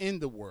go of in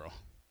the world.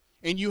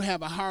 And you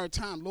have a hard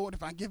time. Lord,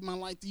 if I give my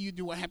life to you,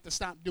 do I have to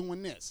stop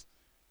doing this?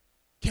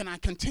 Can I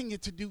continue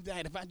to do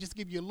that if I just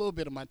give you a little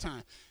bit of my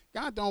time?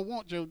 God don't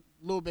want your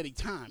little bitty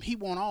time. He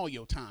want all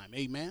your time.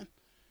 Amen.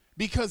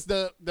 Because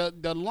the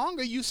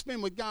longer you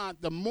spend with God,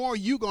 the more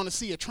you're going to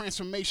see a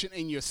transformation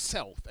in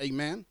yourself.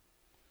 Amen.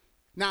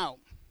 Now,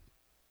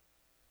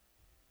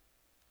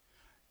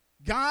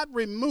 God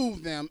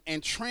removed them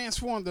and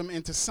transformed them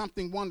into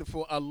something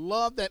wonderful, a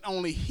love that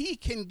only he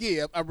can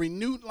give, a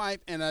renewed life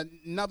and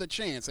another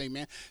chance.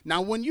 Amen.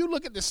 Now, when you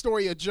look at the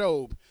story of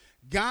Job,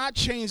 God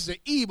changed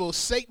the evil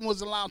Satan was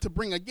allowed to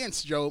bring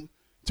against Job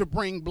to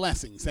bring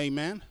blessings.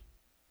 Amen.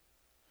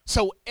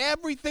 So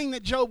everything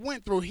that Job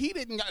went through, he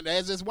didn't,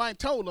 as his wife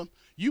told him,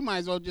 you might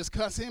as well just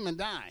cuss him and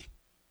die.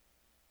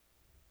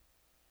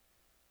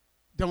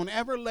 Don't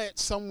ever let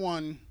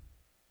someone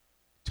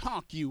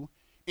talk you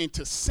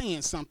into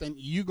saying something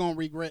you're going to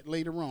regret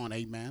later on.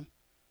 Amen.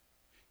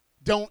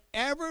 Don't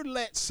ever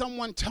let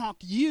someone talk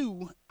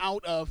you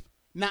out of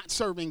not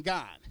serving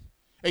God.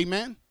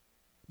 Amen.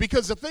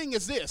 Because the thing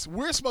is this,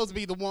 we're supposed to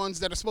be the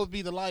ones that are supposed to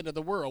be the light of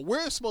the world.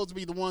 We're supposed to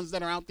be the ones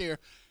that are out there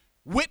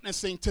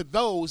witnessing to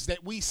those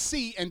that we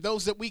see and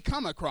those that we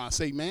come across.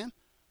 Amen.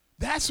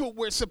 That's what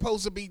we're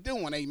supposed to be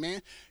doing.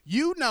 Amen.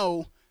 You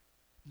know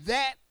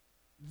that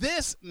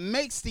this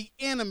makes the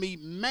enemy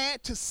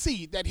mad to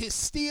see that his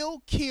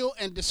steal, kill,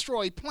 and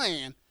destroy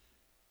plan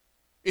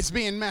is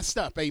being messed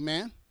up.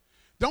 Amen.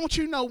 Don't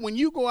you know when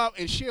you go out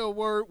and share a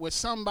word with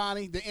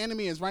somebody, the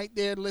enemy is right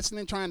there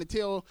listening, trying to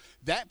tell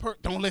that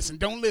person,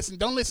 don't listen,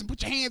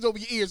 put your hands over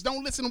your ears,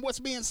 don't listen to what's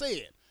being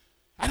said.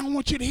 I don't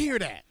want you to hear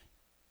that.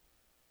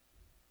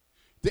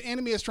 The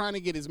enemy is trying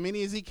to get as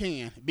many as he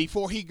can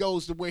before he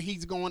goes to where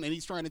he's going, and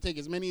he's trying to take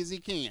as many as he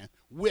can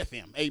with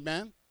him.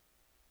 Amen.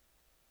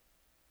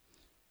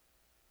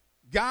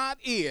 God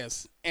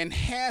is and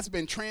has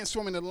been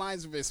transforming the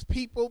lives of his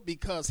people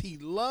because he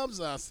loves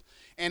us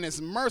and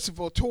is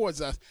merciful towards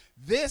us.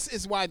 This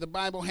is why the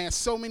Bible has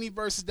so many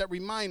verses that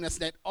remind us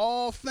that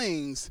all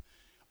things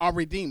are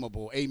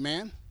redeemable.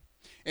 Amen.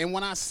 And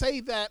when I say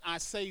that, I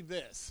say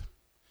this.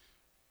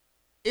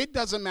 It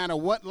doesn't matter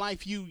what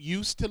life you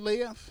used to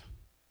live.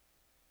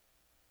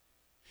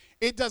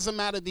 It doesn't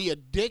matter the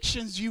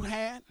addictions you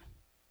had.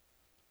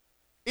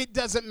 It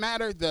doesn't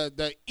matter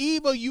the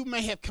evil you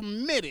may have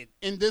committed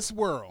in this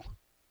world.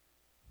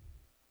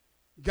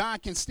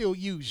 God can still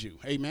use you.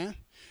 Amen.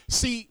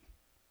 See,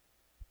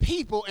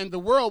 people in the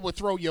world will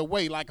throw you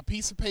away like a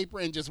piece of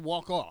paper and just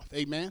walk off.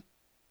 Amen.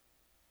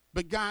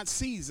 But God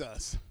sees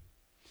us,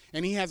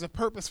 and he has a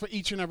purpose for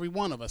each and every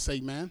one of us.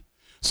 Amen.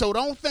 So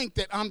don't think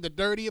that I'm the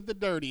dirty of the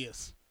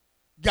dirtiest.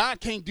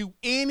 God can't do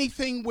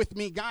anything with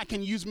me. God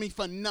can use me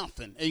for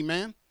nothing.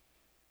 Amen.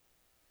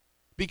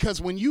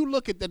 Because when you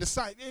look at the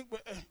disciples,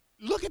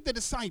 look at the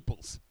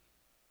disciples.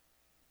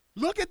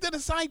 Look at the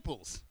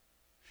disciples.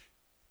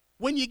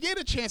 When you get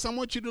a chance, I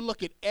want you to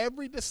look at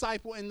every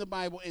disciple in the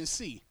Bible and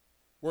see,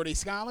 were they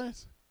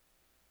scholars?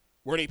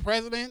 Were they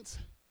presidents?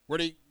 Were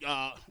they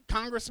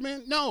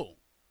congressmen? No.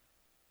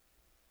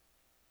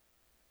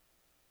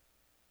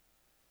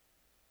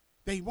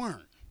 They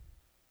weren't.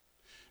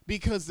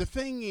 Because the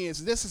thing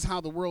is, this is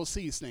how the world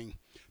sees things.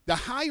 The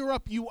higher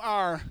up you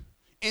are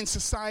in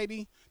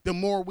society, the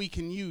more we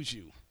can use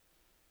you.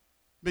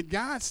 But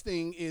God's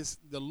thing is,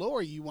 the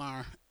lower you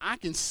are, I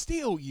can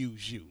still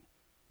use you.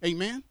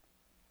 Amen.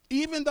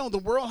 Even though the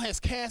world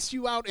has cast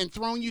you out and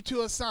thrown you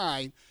to a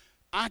side,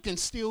 I can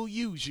still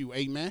use you.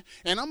 Amen.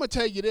 And I'm going to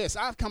tell you this.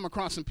 I've come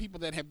across some people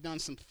that have done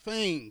some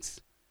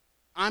things.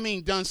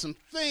 Done some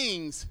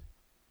things.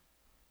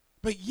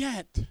 But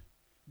yet,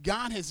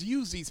 God has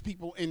used these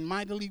people in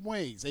mightily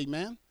ways.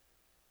 Amen.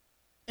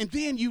 And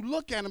then you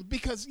look at them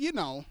because,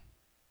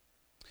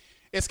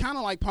 it's kind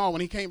of like Paul when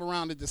he came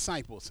around the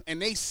disciples,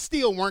 and they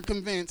still weren't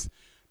convinced.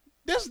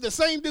 This is the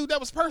same dude that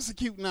was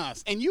persecuting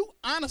us. And you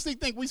honestly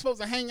think we're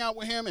supposed to hang out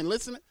with him and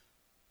listen?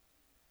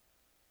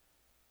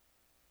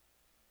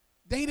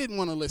 They didn't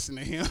want to listen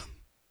to him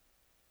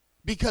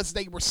because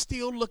they were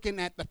still looking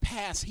at the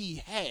past he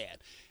had,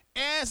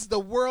 as the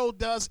world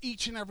does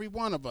each and every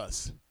one of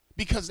us,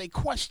 because they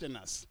question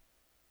us.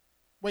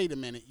 Wait a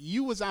minute,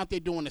 you was out there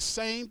doing the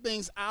same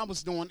things I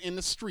was doing in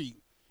the street,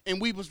 and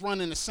we was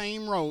running the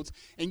same roads,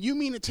 and you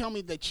mean to tell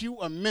me that you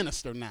a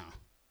minister now?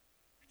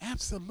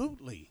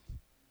 Absolutely.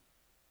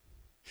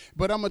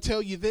 But I'm going to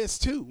tell you this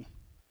too.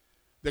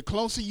 The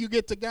closer you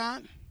get to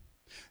God,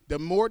 the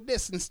more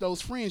distance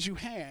those friends you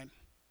had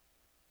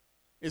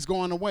is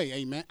going away.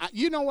 Amen.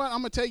 You know what? I'm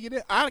going to tell you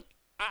this. I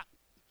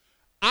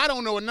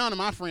don't know what none of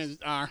my friends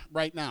are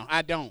right now.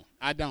 I don't.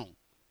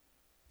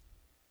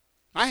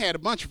 I had a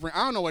bunch of friends.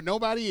 I don't know what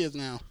nobody is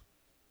now.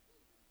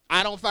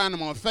 I don't find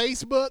them on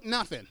Facebook,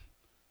 nothing.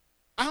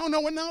 I don't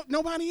know what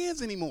nobody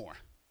is anymore.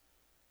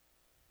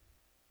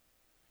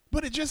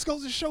 But it just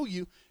goes to show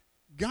you,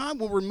 God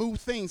will remove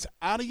things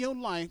out of your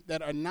life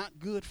that are not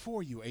good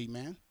for you,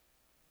 amen.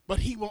 But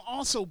he will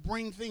also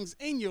bring things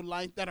in your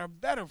life that are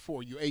better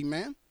for you,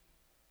 amen.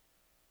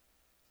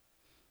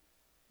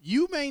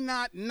 You may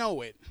not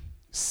know it,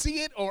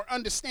 see it, or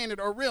understand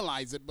it, or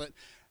realize it, but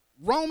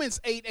Romans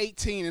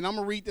 8:18, and I'm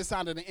going to read this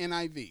out of the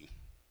NIV.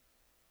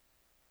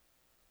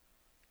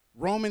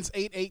 Romans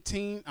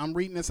 8:18, I'm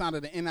reading this out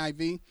of the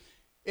NIV.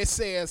 It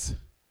says,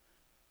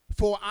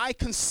 "For I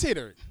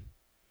considered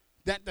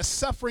that the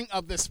suffering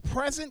of this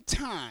present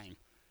time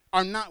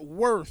are not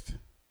worth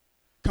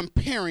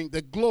comparing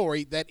the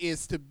glory that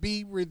is to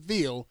be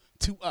revealed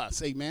to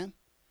us." Amen.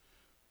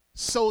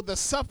 So the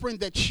suffering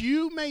that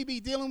you may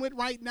be dealing with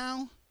right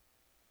now,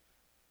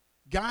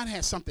 God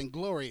has something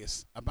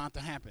glorious about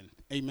to happen.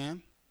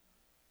 Amen.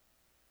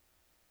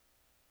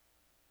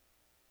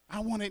 I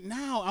want it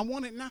now. I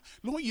want it now.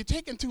 Lord, you're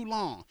taking too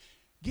long.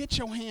 Get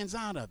your hands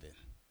out of it.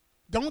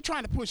 Don't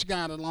try to push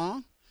God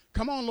along.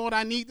 Come on, Lord,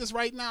 I need this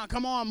right now.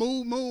 Come on,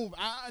 move.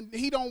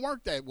 He don't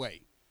work that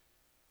way.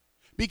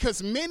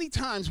 Because many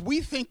times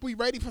we think we're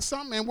ready for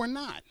something and we're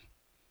not.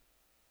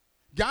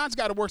 God's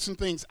got to work some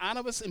things out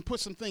of us and put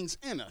some things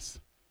in us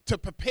to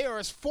prepare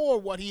us for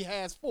what he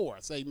has for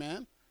us.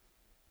 Amen.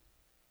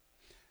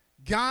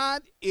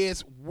 God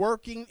is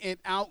working it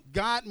out.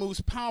 God moves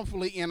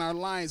powerfully in our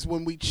lives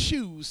when we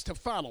choose to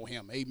follow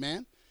him.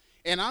 Amen.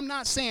 And I'm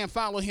not saying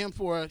follow him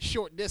for a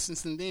short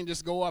distance and then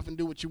just go off and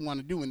do what you want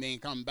to do and then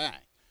come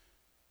back.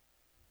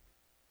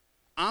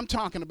 I'm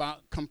talking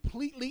about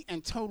completely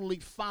and totally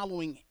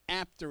following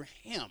after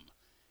him.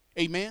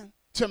 Amen.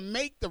 To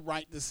make the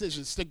right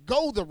decisions, to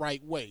go the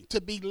right way, to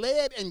be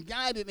led and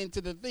guided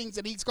into the things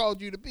that he's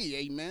called you to be.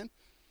 Amen.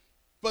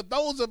 But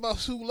those of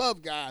us who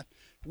love God,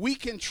 we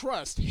can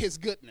trust his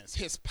goodness,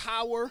 his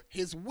power,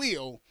 his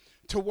will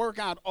to work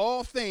out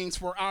all things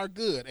for our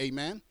good.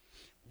 Amen.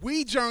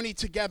 We journey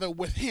together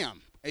with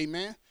him.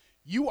 Amen.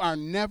 You are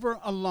never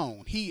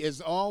alone. He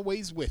is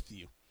always with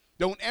you.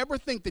 Don't ever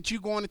think that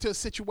you're going into a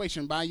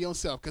situation by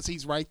yourself, because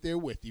he's right there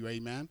with you.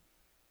 Amen.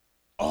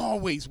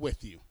 Always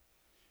with you.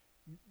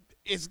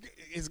 Is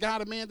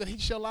God a man that he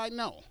shall lie?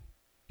 No.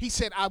 He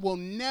said, I will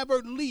never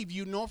leave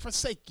you nor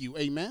forsake you.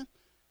 Amen.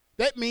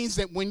 That means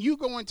that when you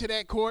go into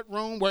that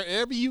courtroom,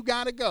 wherever you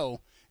got to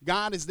go,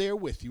 God is there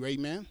with you.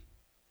 Amen.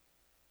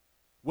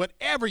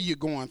 Whatever you're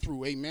going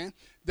through. Amen.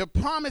 The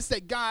promise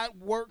that God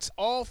works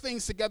all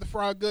things together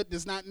for our good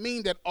does not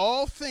mean that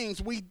all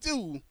things we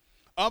do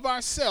of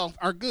ourselves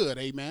are good.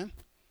 Amen.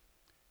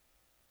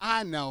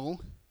 I know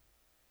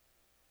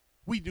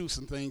we do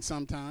some things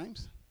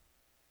sometimes.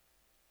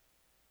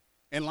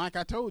 And like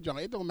I told y'all,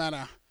 it don't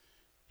matter.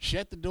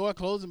 Shut the door,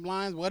 close the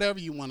blinds, whatever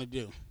you want to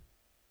do.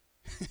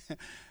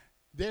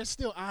 There's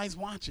still eyes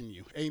watching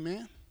you.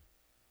 Amen.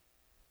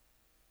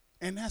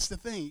 And that's the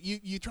thing.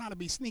 You try to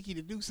be sneaky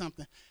to do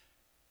something.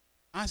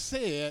 I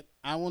said,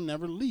 I will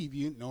never leave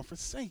you nor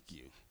forsake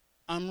you.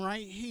 I'm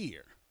right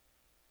here.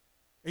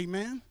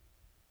 Amen.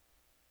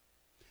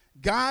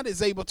 God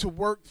is able to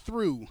work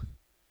through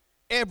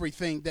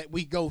everything that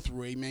we go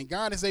through. Amen.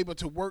 God is able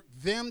to work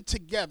them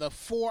together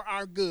for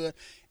our good.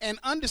 And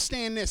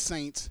understand this,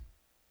 saints.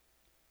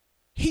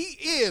 He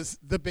is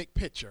the big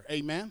picture.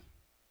 Amen.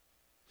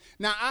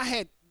 Now, I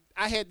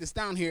had this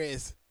down here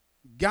as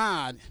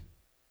God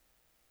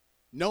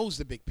knows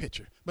the big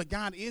picture, but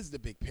God is the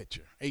big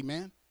picture.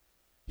 Amen.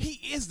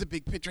 He is the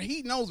big picture.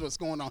 He knows what's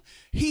going on.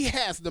 He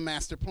has the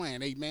master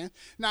plan. Amen.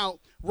 Now,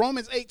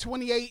 Romans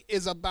 8:28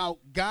 is about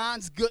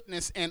God's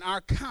goodness and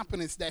our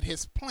confidence that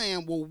his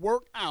plan will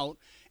work out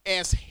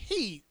as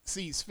he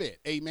sees fit.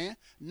 Amen.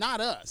 Not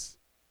us.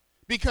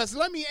 Because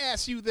let me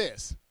ask you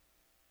this.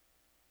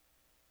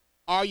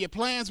 Are your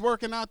plans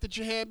working out that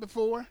you had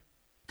before?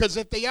 Because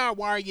if they are,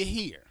 why are you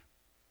here?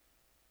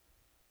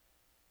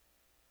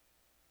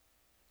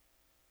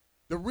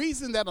 The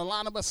reason that a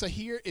lot of us are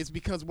here is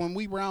because when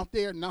we were out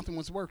there, nothing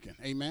was working.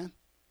 Amen.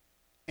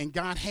 And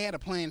God had a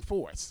plan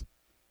for us.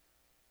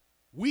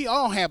 We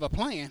all have a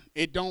plan.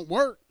 It don't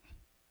work,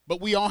 but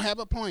we all have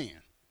a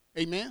plan.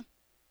 Amen.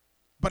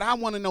 But I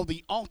want to know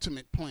the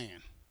ultimate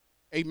plan.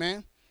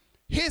 Amen.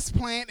 His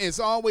plan is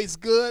always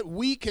good.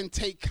 We can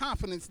take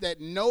confidence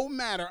that no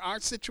matter our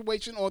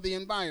situation or the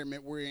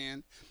environment we're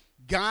in,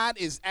 God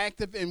is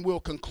active and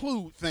will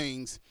conclude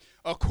things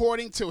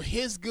according to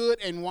his good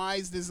and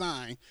wise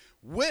design.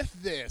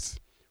 With this,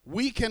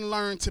 we can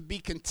learn to be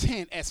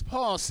content, as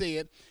Paul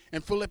said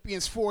in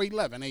Philippians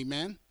 4:11.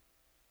 Amen.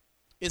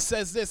 It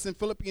says this in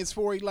Philippians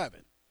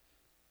 4:11.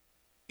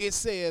 It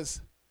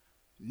says,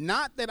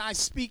 not that I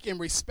speak in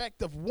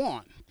respect of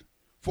one,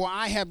 for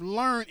I have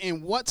learned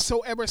in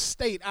whatsoever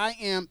state I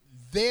am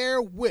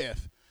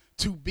therewith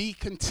to be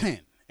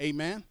content.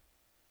 Amen.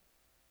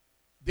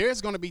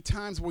 There's going to be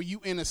times where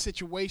you in a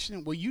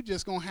situation where you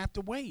just going to have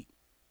to wait.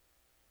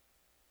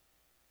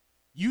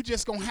 You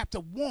just going to have to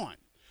want.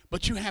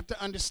 But you have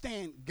to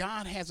understand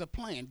God has a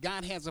plan.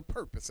 God has a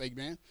purpose.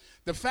 Amen.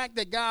 The fact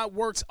that God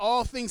works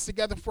all things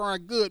together for our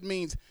good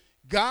means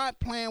God's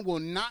plan will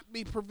not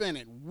be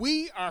prevented.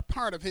 We are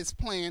part of his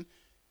plan,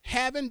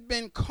 having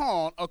been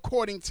called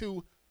according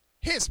to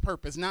his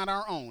purpose, not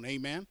our own.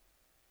 Amen.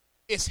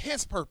 It's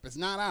his purpose,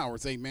 not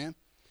ours. Amen.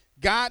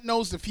 God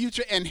knows the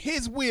future and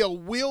his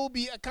will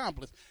be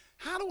accomplished.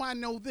 How do I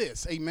know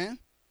this? Amen.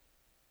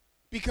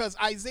 Because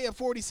Isaiah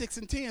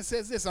 46:10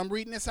 says this. I'm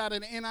reading this out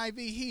of the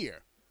NIV here.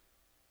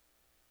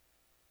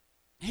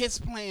 His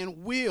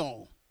plan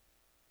will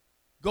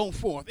go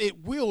forth.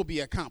 It will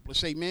be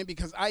accomplished. Amen.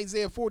 Because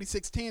Isaiah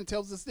 46:10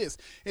 tells us this.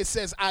 It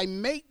says, I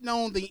make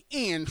known the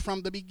end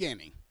from the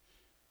beginning.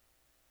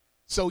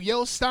 So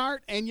your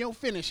start and your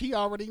finish, he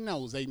already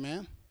knows.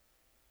 Amen.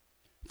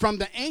 From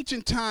the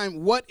ancient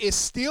time, what is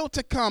still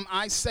to come,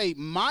 I say,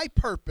 my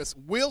purpose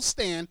will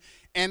stand,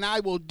 and I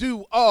will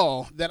do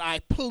all that I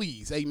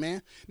please.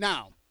 Amen.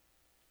 Now,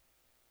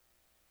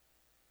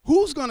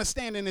 who's going to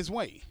stand in his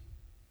way?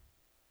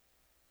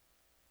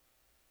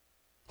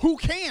 Who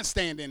can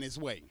stand in his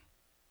way?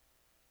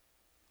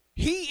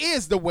 He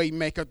is the way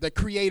maker, the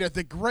creator,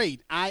 the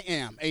great I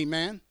am.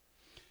 Amen.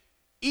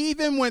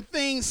 Even when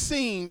things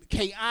seem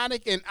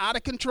chaotic and out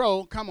of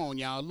control, come on,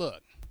 y'all,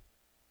 look.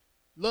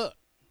 Look.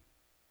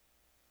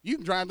 You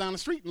can drive down the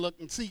street and look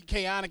and see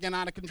chaotic and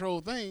out of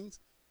control things.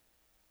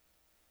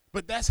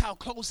 But that's how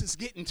close it's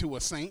getting to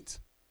us, saints.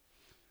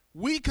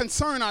 We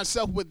concern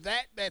ourselves with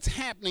that's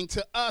happening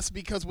to us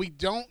because we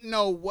don't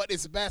know what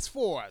is best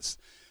for us.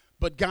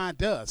 But God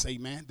does,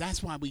 amen.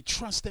 That's why we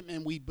trust him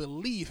and we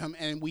believe him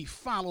and we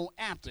follow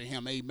after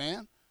him,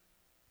 amen.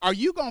 Are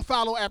you going to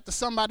follow after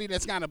somebody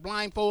that's got a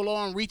blindfold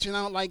on reaching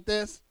out like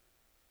this?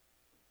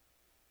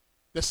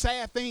 The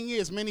sad thing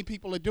is many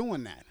people are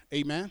doing that,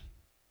 amen.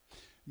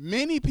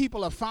 Many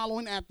people are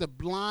following after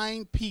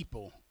blind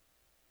people,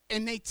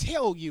 and they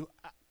tell you,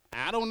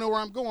 I don't know where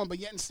I'm going, but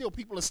yet and still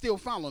people are still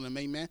following them,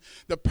 amen.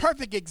 The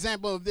perfect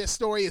example of this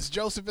story is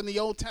Joseph in the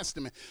Old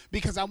Testament,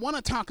 because I want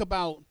to talk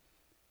about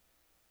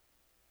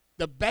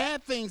the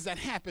bad things that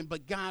happen,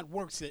 but God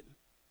works it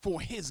for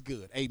his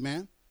good,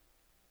 amen.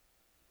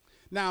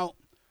 Now,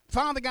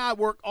 Father God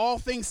worked all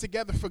things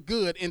together for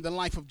good in the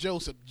life of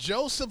Joseph.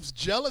 Joseph's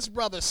jealous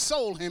brother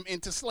sold him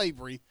into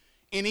slavery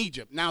in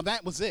Egypt. Now,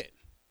 that was it.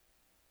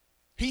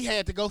 He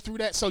had to go through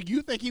that. So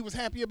you think he was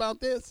happy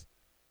about this?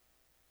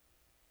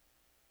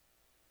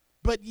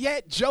 But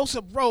yet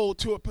Joseph rose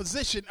to a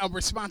position of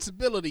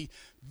responsibility.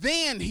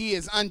 Then he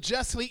is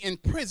unjustly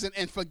imprisoned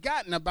and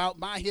forgotten about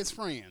by his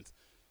friends.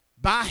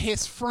 By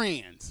his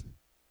friends.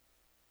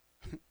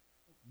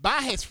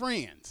 By his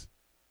friends.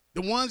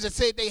 The ones that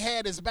said they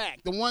had his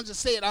back. The ones that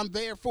said, I'm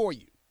there for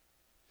you.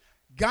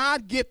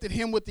 God gifted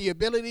him with the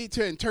ability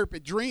to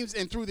interpret dreams,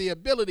 and through the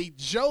ability,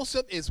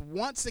 Joseph is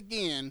once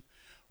again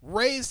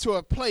raised to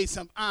a place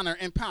of honor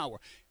and power.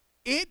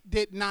 It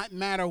did not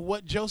matter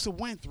what Joseph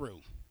went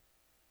through.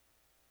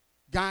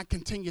 God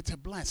continued to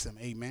bless him,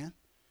 amen.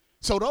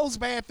 So those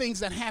bad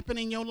things that happen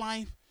in your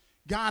life,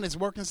 God is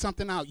working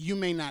something out. You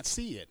may not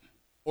see it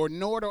or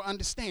know it or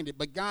understand it,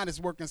 but God is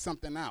working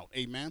something out,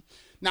 amen.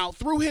 Now,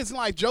 through his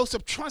life,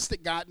 Joseph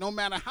trusted God no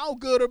matter how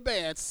good or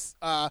bad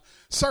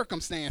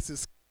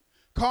circumstances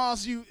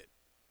caused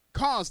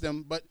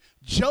them, but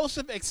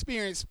Joseph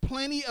experienced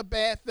plenty of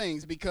bad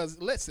things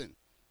because, listen,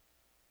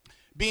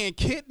 being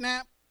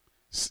kidnapped,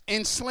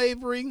 in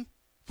slavery,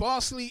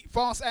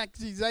 false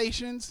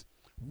accusations,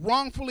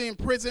 wrongfully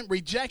imprisoned,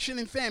 rejection,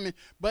 and famine.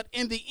 But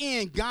in the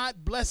end, God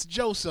blessed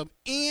Joseph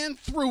in,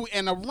 through,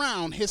 and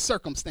around his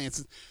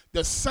circumstances.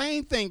 The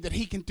same thing that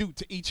he can do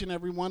to each and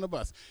every one of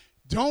us.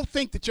 Don't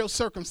think that your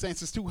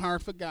circumstance is too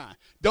hard for God.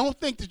 Don't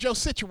think that your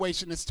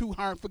situation is too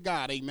hard for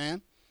God,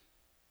 amen.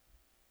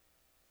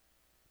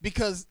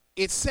 Because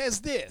it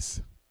says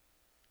this,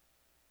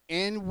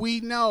 and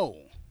we know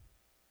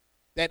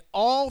that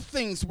all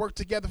things work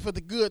together for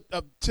the good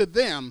to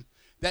them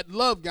that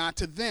love God,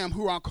 to them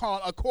who are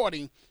called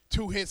according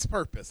to his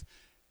purpose.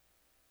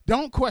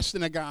 Don't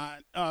question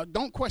God.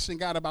 Don't question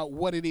God about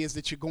what it is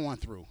that you're going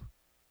through.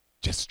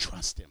 Just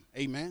trust him.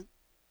 Amen.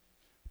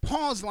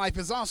 Paul's life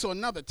is also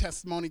another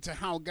testimony to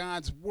how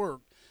God's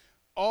work.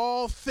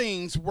 All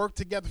things work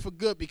together for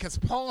good, because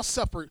Paul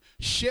suffered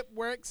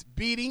shipwrecks,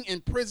 beating,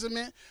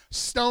 imprisonment,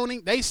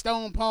 stoning. They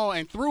stoned Paul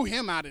and threw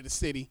him out of the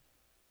city.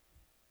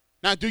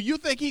 Now, do you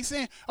think he's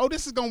saying, oh,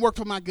 this is going to work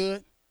for my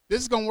good?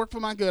 This is going to work for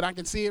my good. I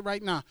can see it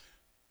right now.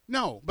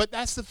 No, but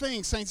that's the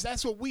thing, saints.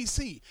 That's what we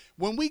see.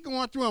 When we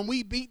going through and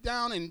we beat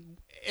down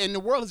and the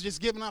world is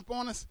just giving up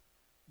on us,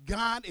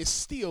 God is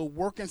still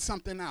working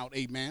something out,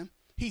 amen.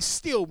 He's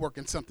still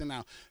working something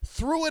out.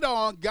 Through it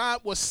all, God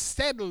was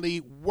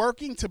steadily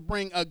working to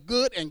bring a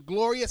good and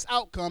glorious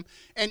outcome.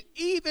 And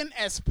even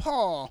as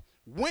Paul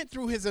went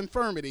through his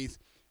infirmities,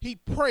 he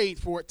prayed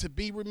for it to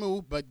be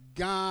removed, but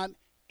God's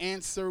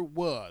answer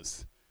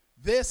was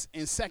this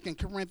in 2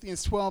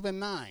 Corinthians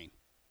 12:9.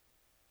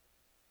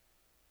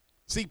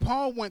 See,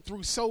 Paul went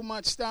through so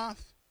much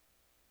stuff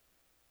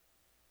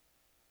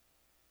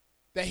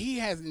that he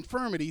has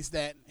infirmities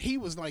that he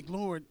was like,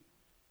 Lord,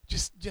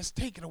 just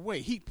take it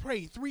away. He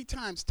prayed 3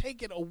 times,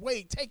 take it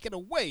away,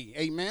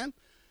 amen.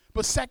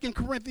 But 2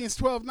 Corinthians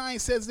 12:9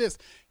 says this,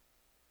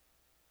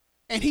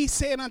 and he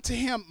said unto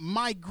him,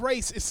 my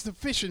grace is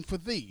sufficient for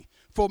thee,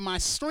 for my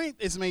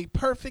strength is made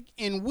perfect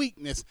in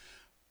weakness.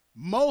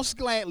 Most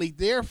gladly,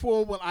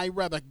 therefore, will I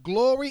rather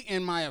glory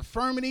in my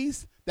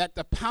infirmities, that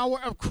the power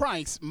of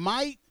Christ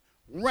might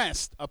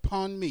rest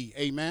upon me.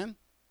 Amen.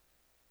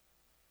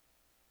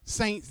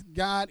 Saints,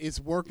 God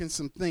is working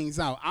some things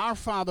out. Our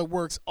Father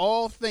works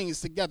all things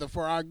together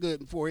for our good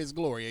and for his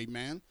glory.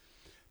 Amen.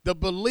 The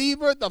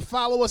believer, the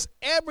followers,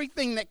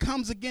 everything that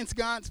comes against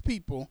God's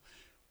people,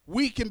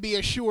 we can be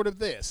assured of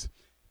this.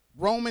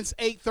 Romans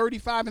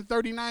 8:35 and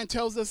 39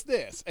 tells us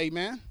this.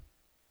 Amen.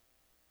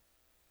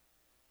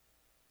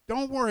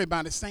 Don't worry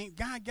about it, saint.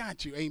 God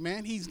got you.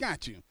 Amen. He's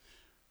got you.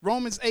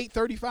 Romans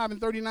 8:35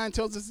 and 39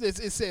 tells us this.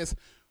 It says,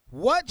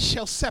 what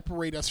shall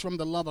separate us from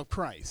the love of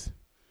Christ?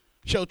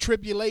 Shall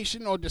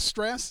tribulation or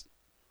distress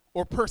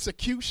or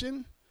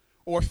persecution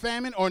or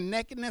famine or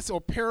nakedness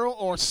or peril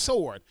or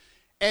sword?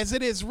 As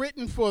it is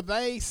written, for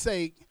thy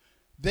sake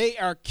they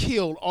are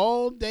killed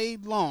all day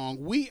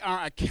long. We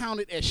are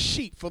accounted as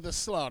sheep for the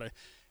slaughter.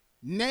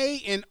 Nay,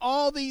 in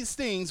all these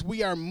things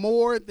we are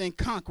more than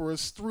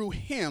conquerors through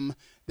him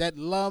that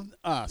loved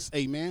us.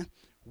 Amen.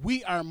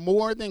 We are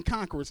more than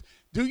conquerors.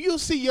 Do you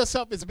see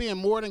yourself as being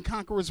more than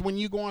conquerors when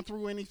you're going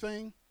through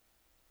anything?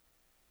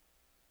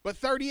 But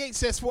 38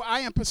 says, for I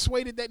am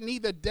persuaded that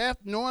neither death,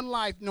 nor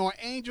life, nor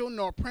angel,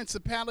 nor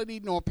principality,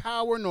 nor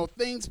power, nor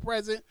things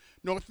present,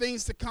 nor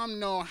things to come,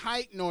 nor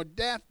height, nor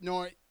depth,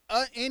 nor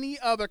any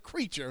other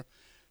creature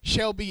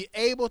shall be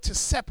able to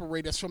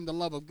separate us from the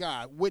love of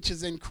God, which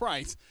is in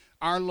Christ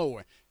our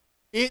Lord.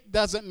 It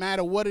doesn't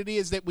matter what it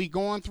is that we're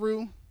going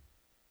through.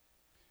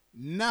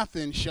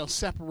 Nothing shall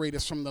separate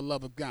us from the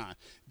love of God.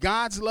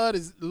 God's love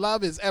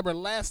is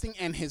everlasting,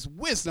 and his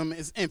wisdom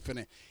is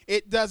infinite.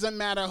 It doesn't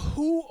matter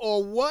who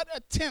or what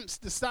attempts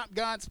to stop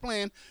God's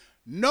plan.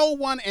 No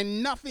one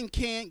and nothing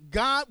can.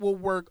 God will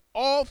work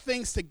all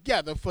things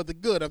together for the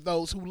good of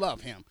those who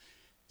love him.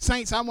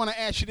 Saints, I want to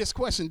ask you this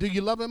question. Do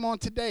you love him on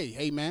today?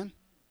 Amen.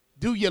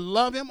 Do you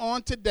love him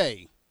on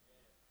today?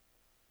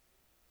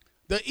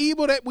 The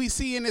evil that we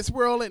see in this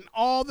world and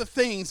all the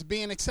things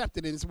being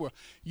accepted in this world.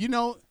 You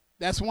know,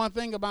 that's one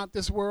thing about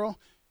this world.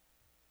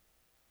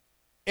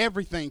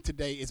 Everything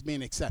today is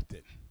being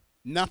accepted.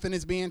 Nothing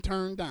is being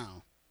turned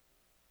down.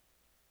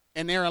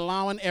 And they're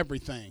allowing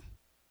everything.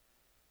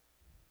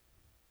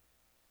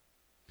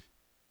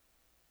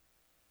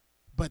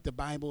 But the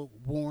Bible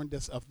warned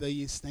us of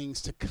these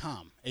things to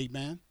come.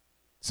 Amen.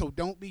 So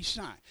don't be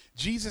shocked.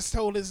 Jesus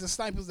told his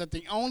disciples that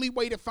the only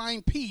way to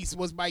find peace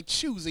was by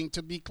choosing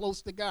to be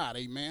close to God.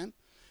 Amen.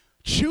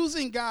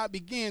 Choosing God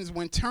begins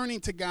when turning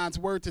to God's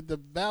word to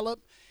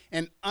develop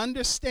an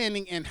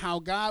understanding and how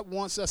God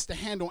wants us to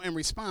handle and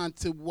respond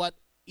to what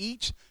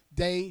each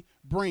day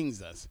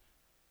brings us.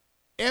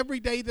 Every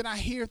day that I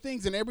hear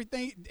things and every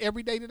day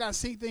that I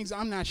see things,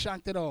 I'm not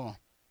shocked at all.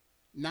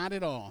 Not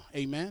at all.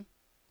 Amen.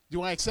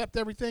 Do I accept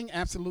everything?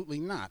 Absolutely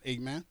not.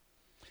 Amen.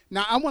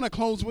 Now, I want to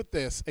close with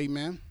this.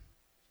 Amen.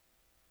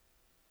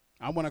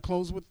 I want to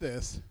close with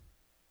this.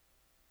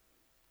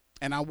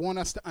 And I want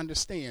us to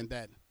understand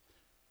that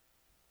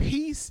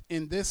peace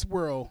in this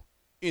world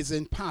is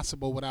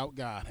impossible without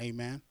God.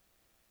 Amen.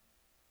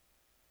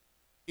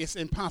 It's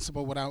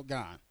impossible without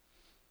God.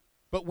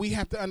 But we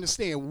have to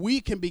understand,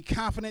 we can be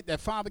confident that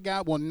Father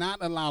God will not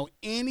allow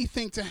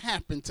anything to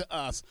happen to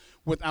us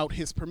without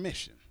his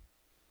permission.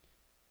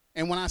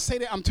 And when I say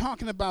that, I'm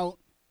talking about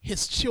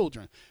his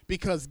children,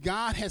 because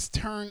God has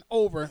turned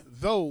over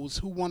those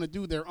who want to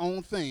do their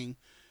own thing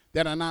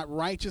that are not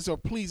righteous or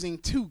pleasing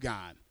to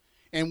God.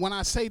 And when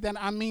I say that,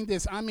 I mean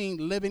this. I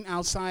mean living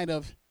outside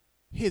of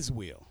his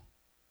will.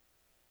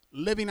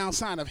 Living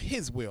outside of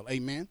his will.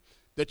 Amen.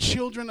 The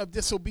children of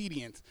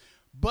disobedience.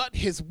 But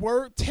his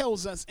word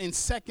tells us in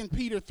 2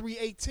 Peter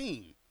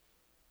 3:18.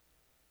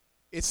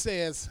 It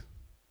says,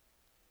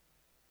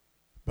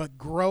 but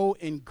grow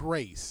in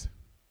grace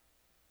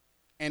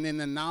and in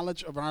the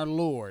knowledge of our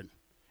Lord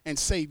and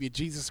Savior,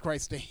 Jesus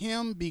Christ. To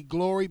him be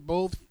glory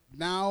both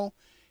now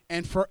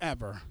and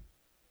forever.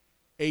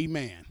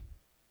 Amen.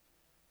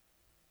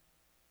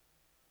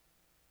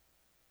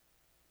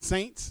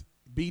 Saints,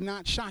 be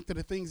not shocked at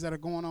the things that are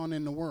going on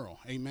in the world.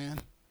 Amen.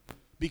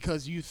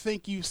 Because you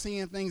think you're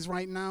seeing things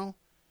right now,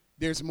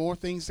 there's more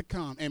things to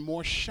come and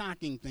more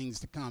shocking things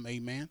to come.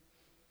 Amen.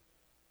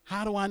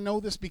 How do I know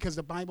this? Because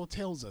the Bible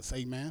tells us.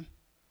 Amen.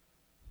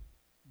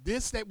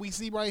 This that we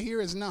see right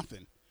here is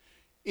nothing.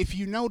 If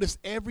you notice,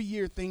 every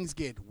year things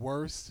get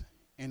worse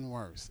and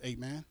worse.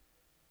 Amen.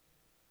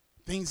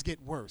 Things get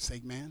worse.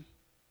 Amen.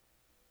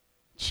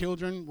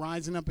 Children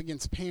rising up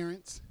against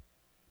parents.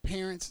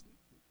 Parents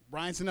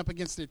rising up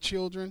against their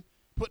children,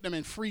 putting them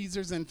in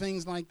freezers and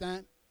things like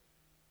that.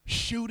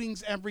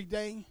 Shootings every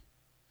day.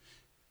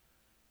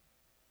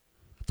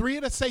 3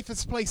 of the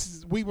safest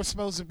places we were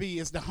supposed to be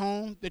is the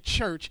home, the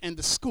church, and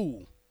the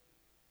school.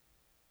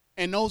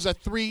 And those are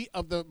 3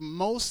 of the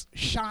most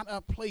shot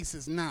up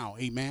places now.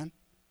 Amen.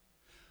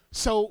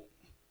 So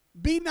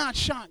be not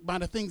shocked by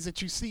the things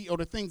that you see or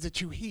the things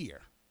that you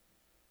hear.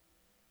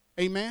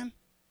 Amen.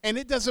 And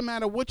it doesn't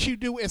matter what you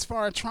do as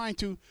far as trying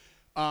to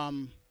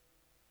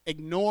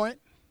ignore it,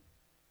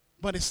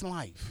 but it's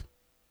life.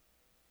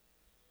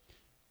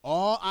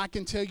 All I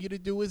can tell you to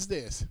do is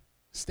this.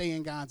 Stay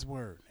in God's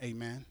word.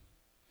 Amen.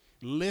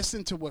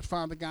 Listen to what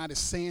Father God is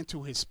saying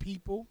to his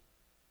people.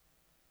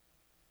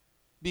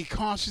 Be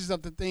cautious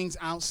of the things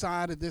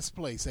outside of this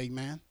place.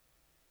 Amen.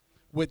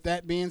 With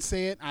that being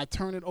said, I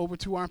turn it over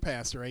to our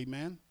pastor.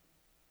 Amen.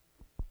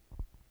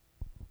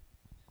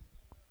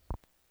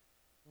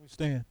 We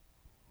stand.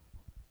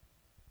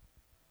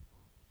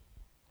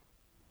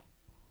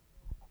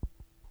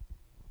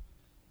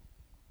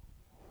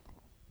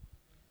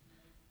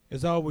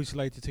 As I always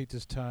like to take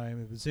this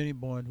time, if there's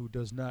anyone who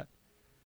does not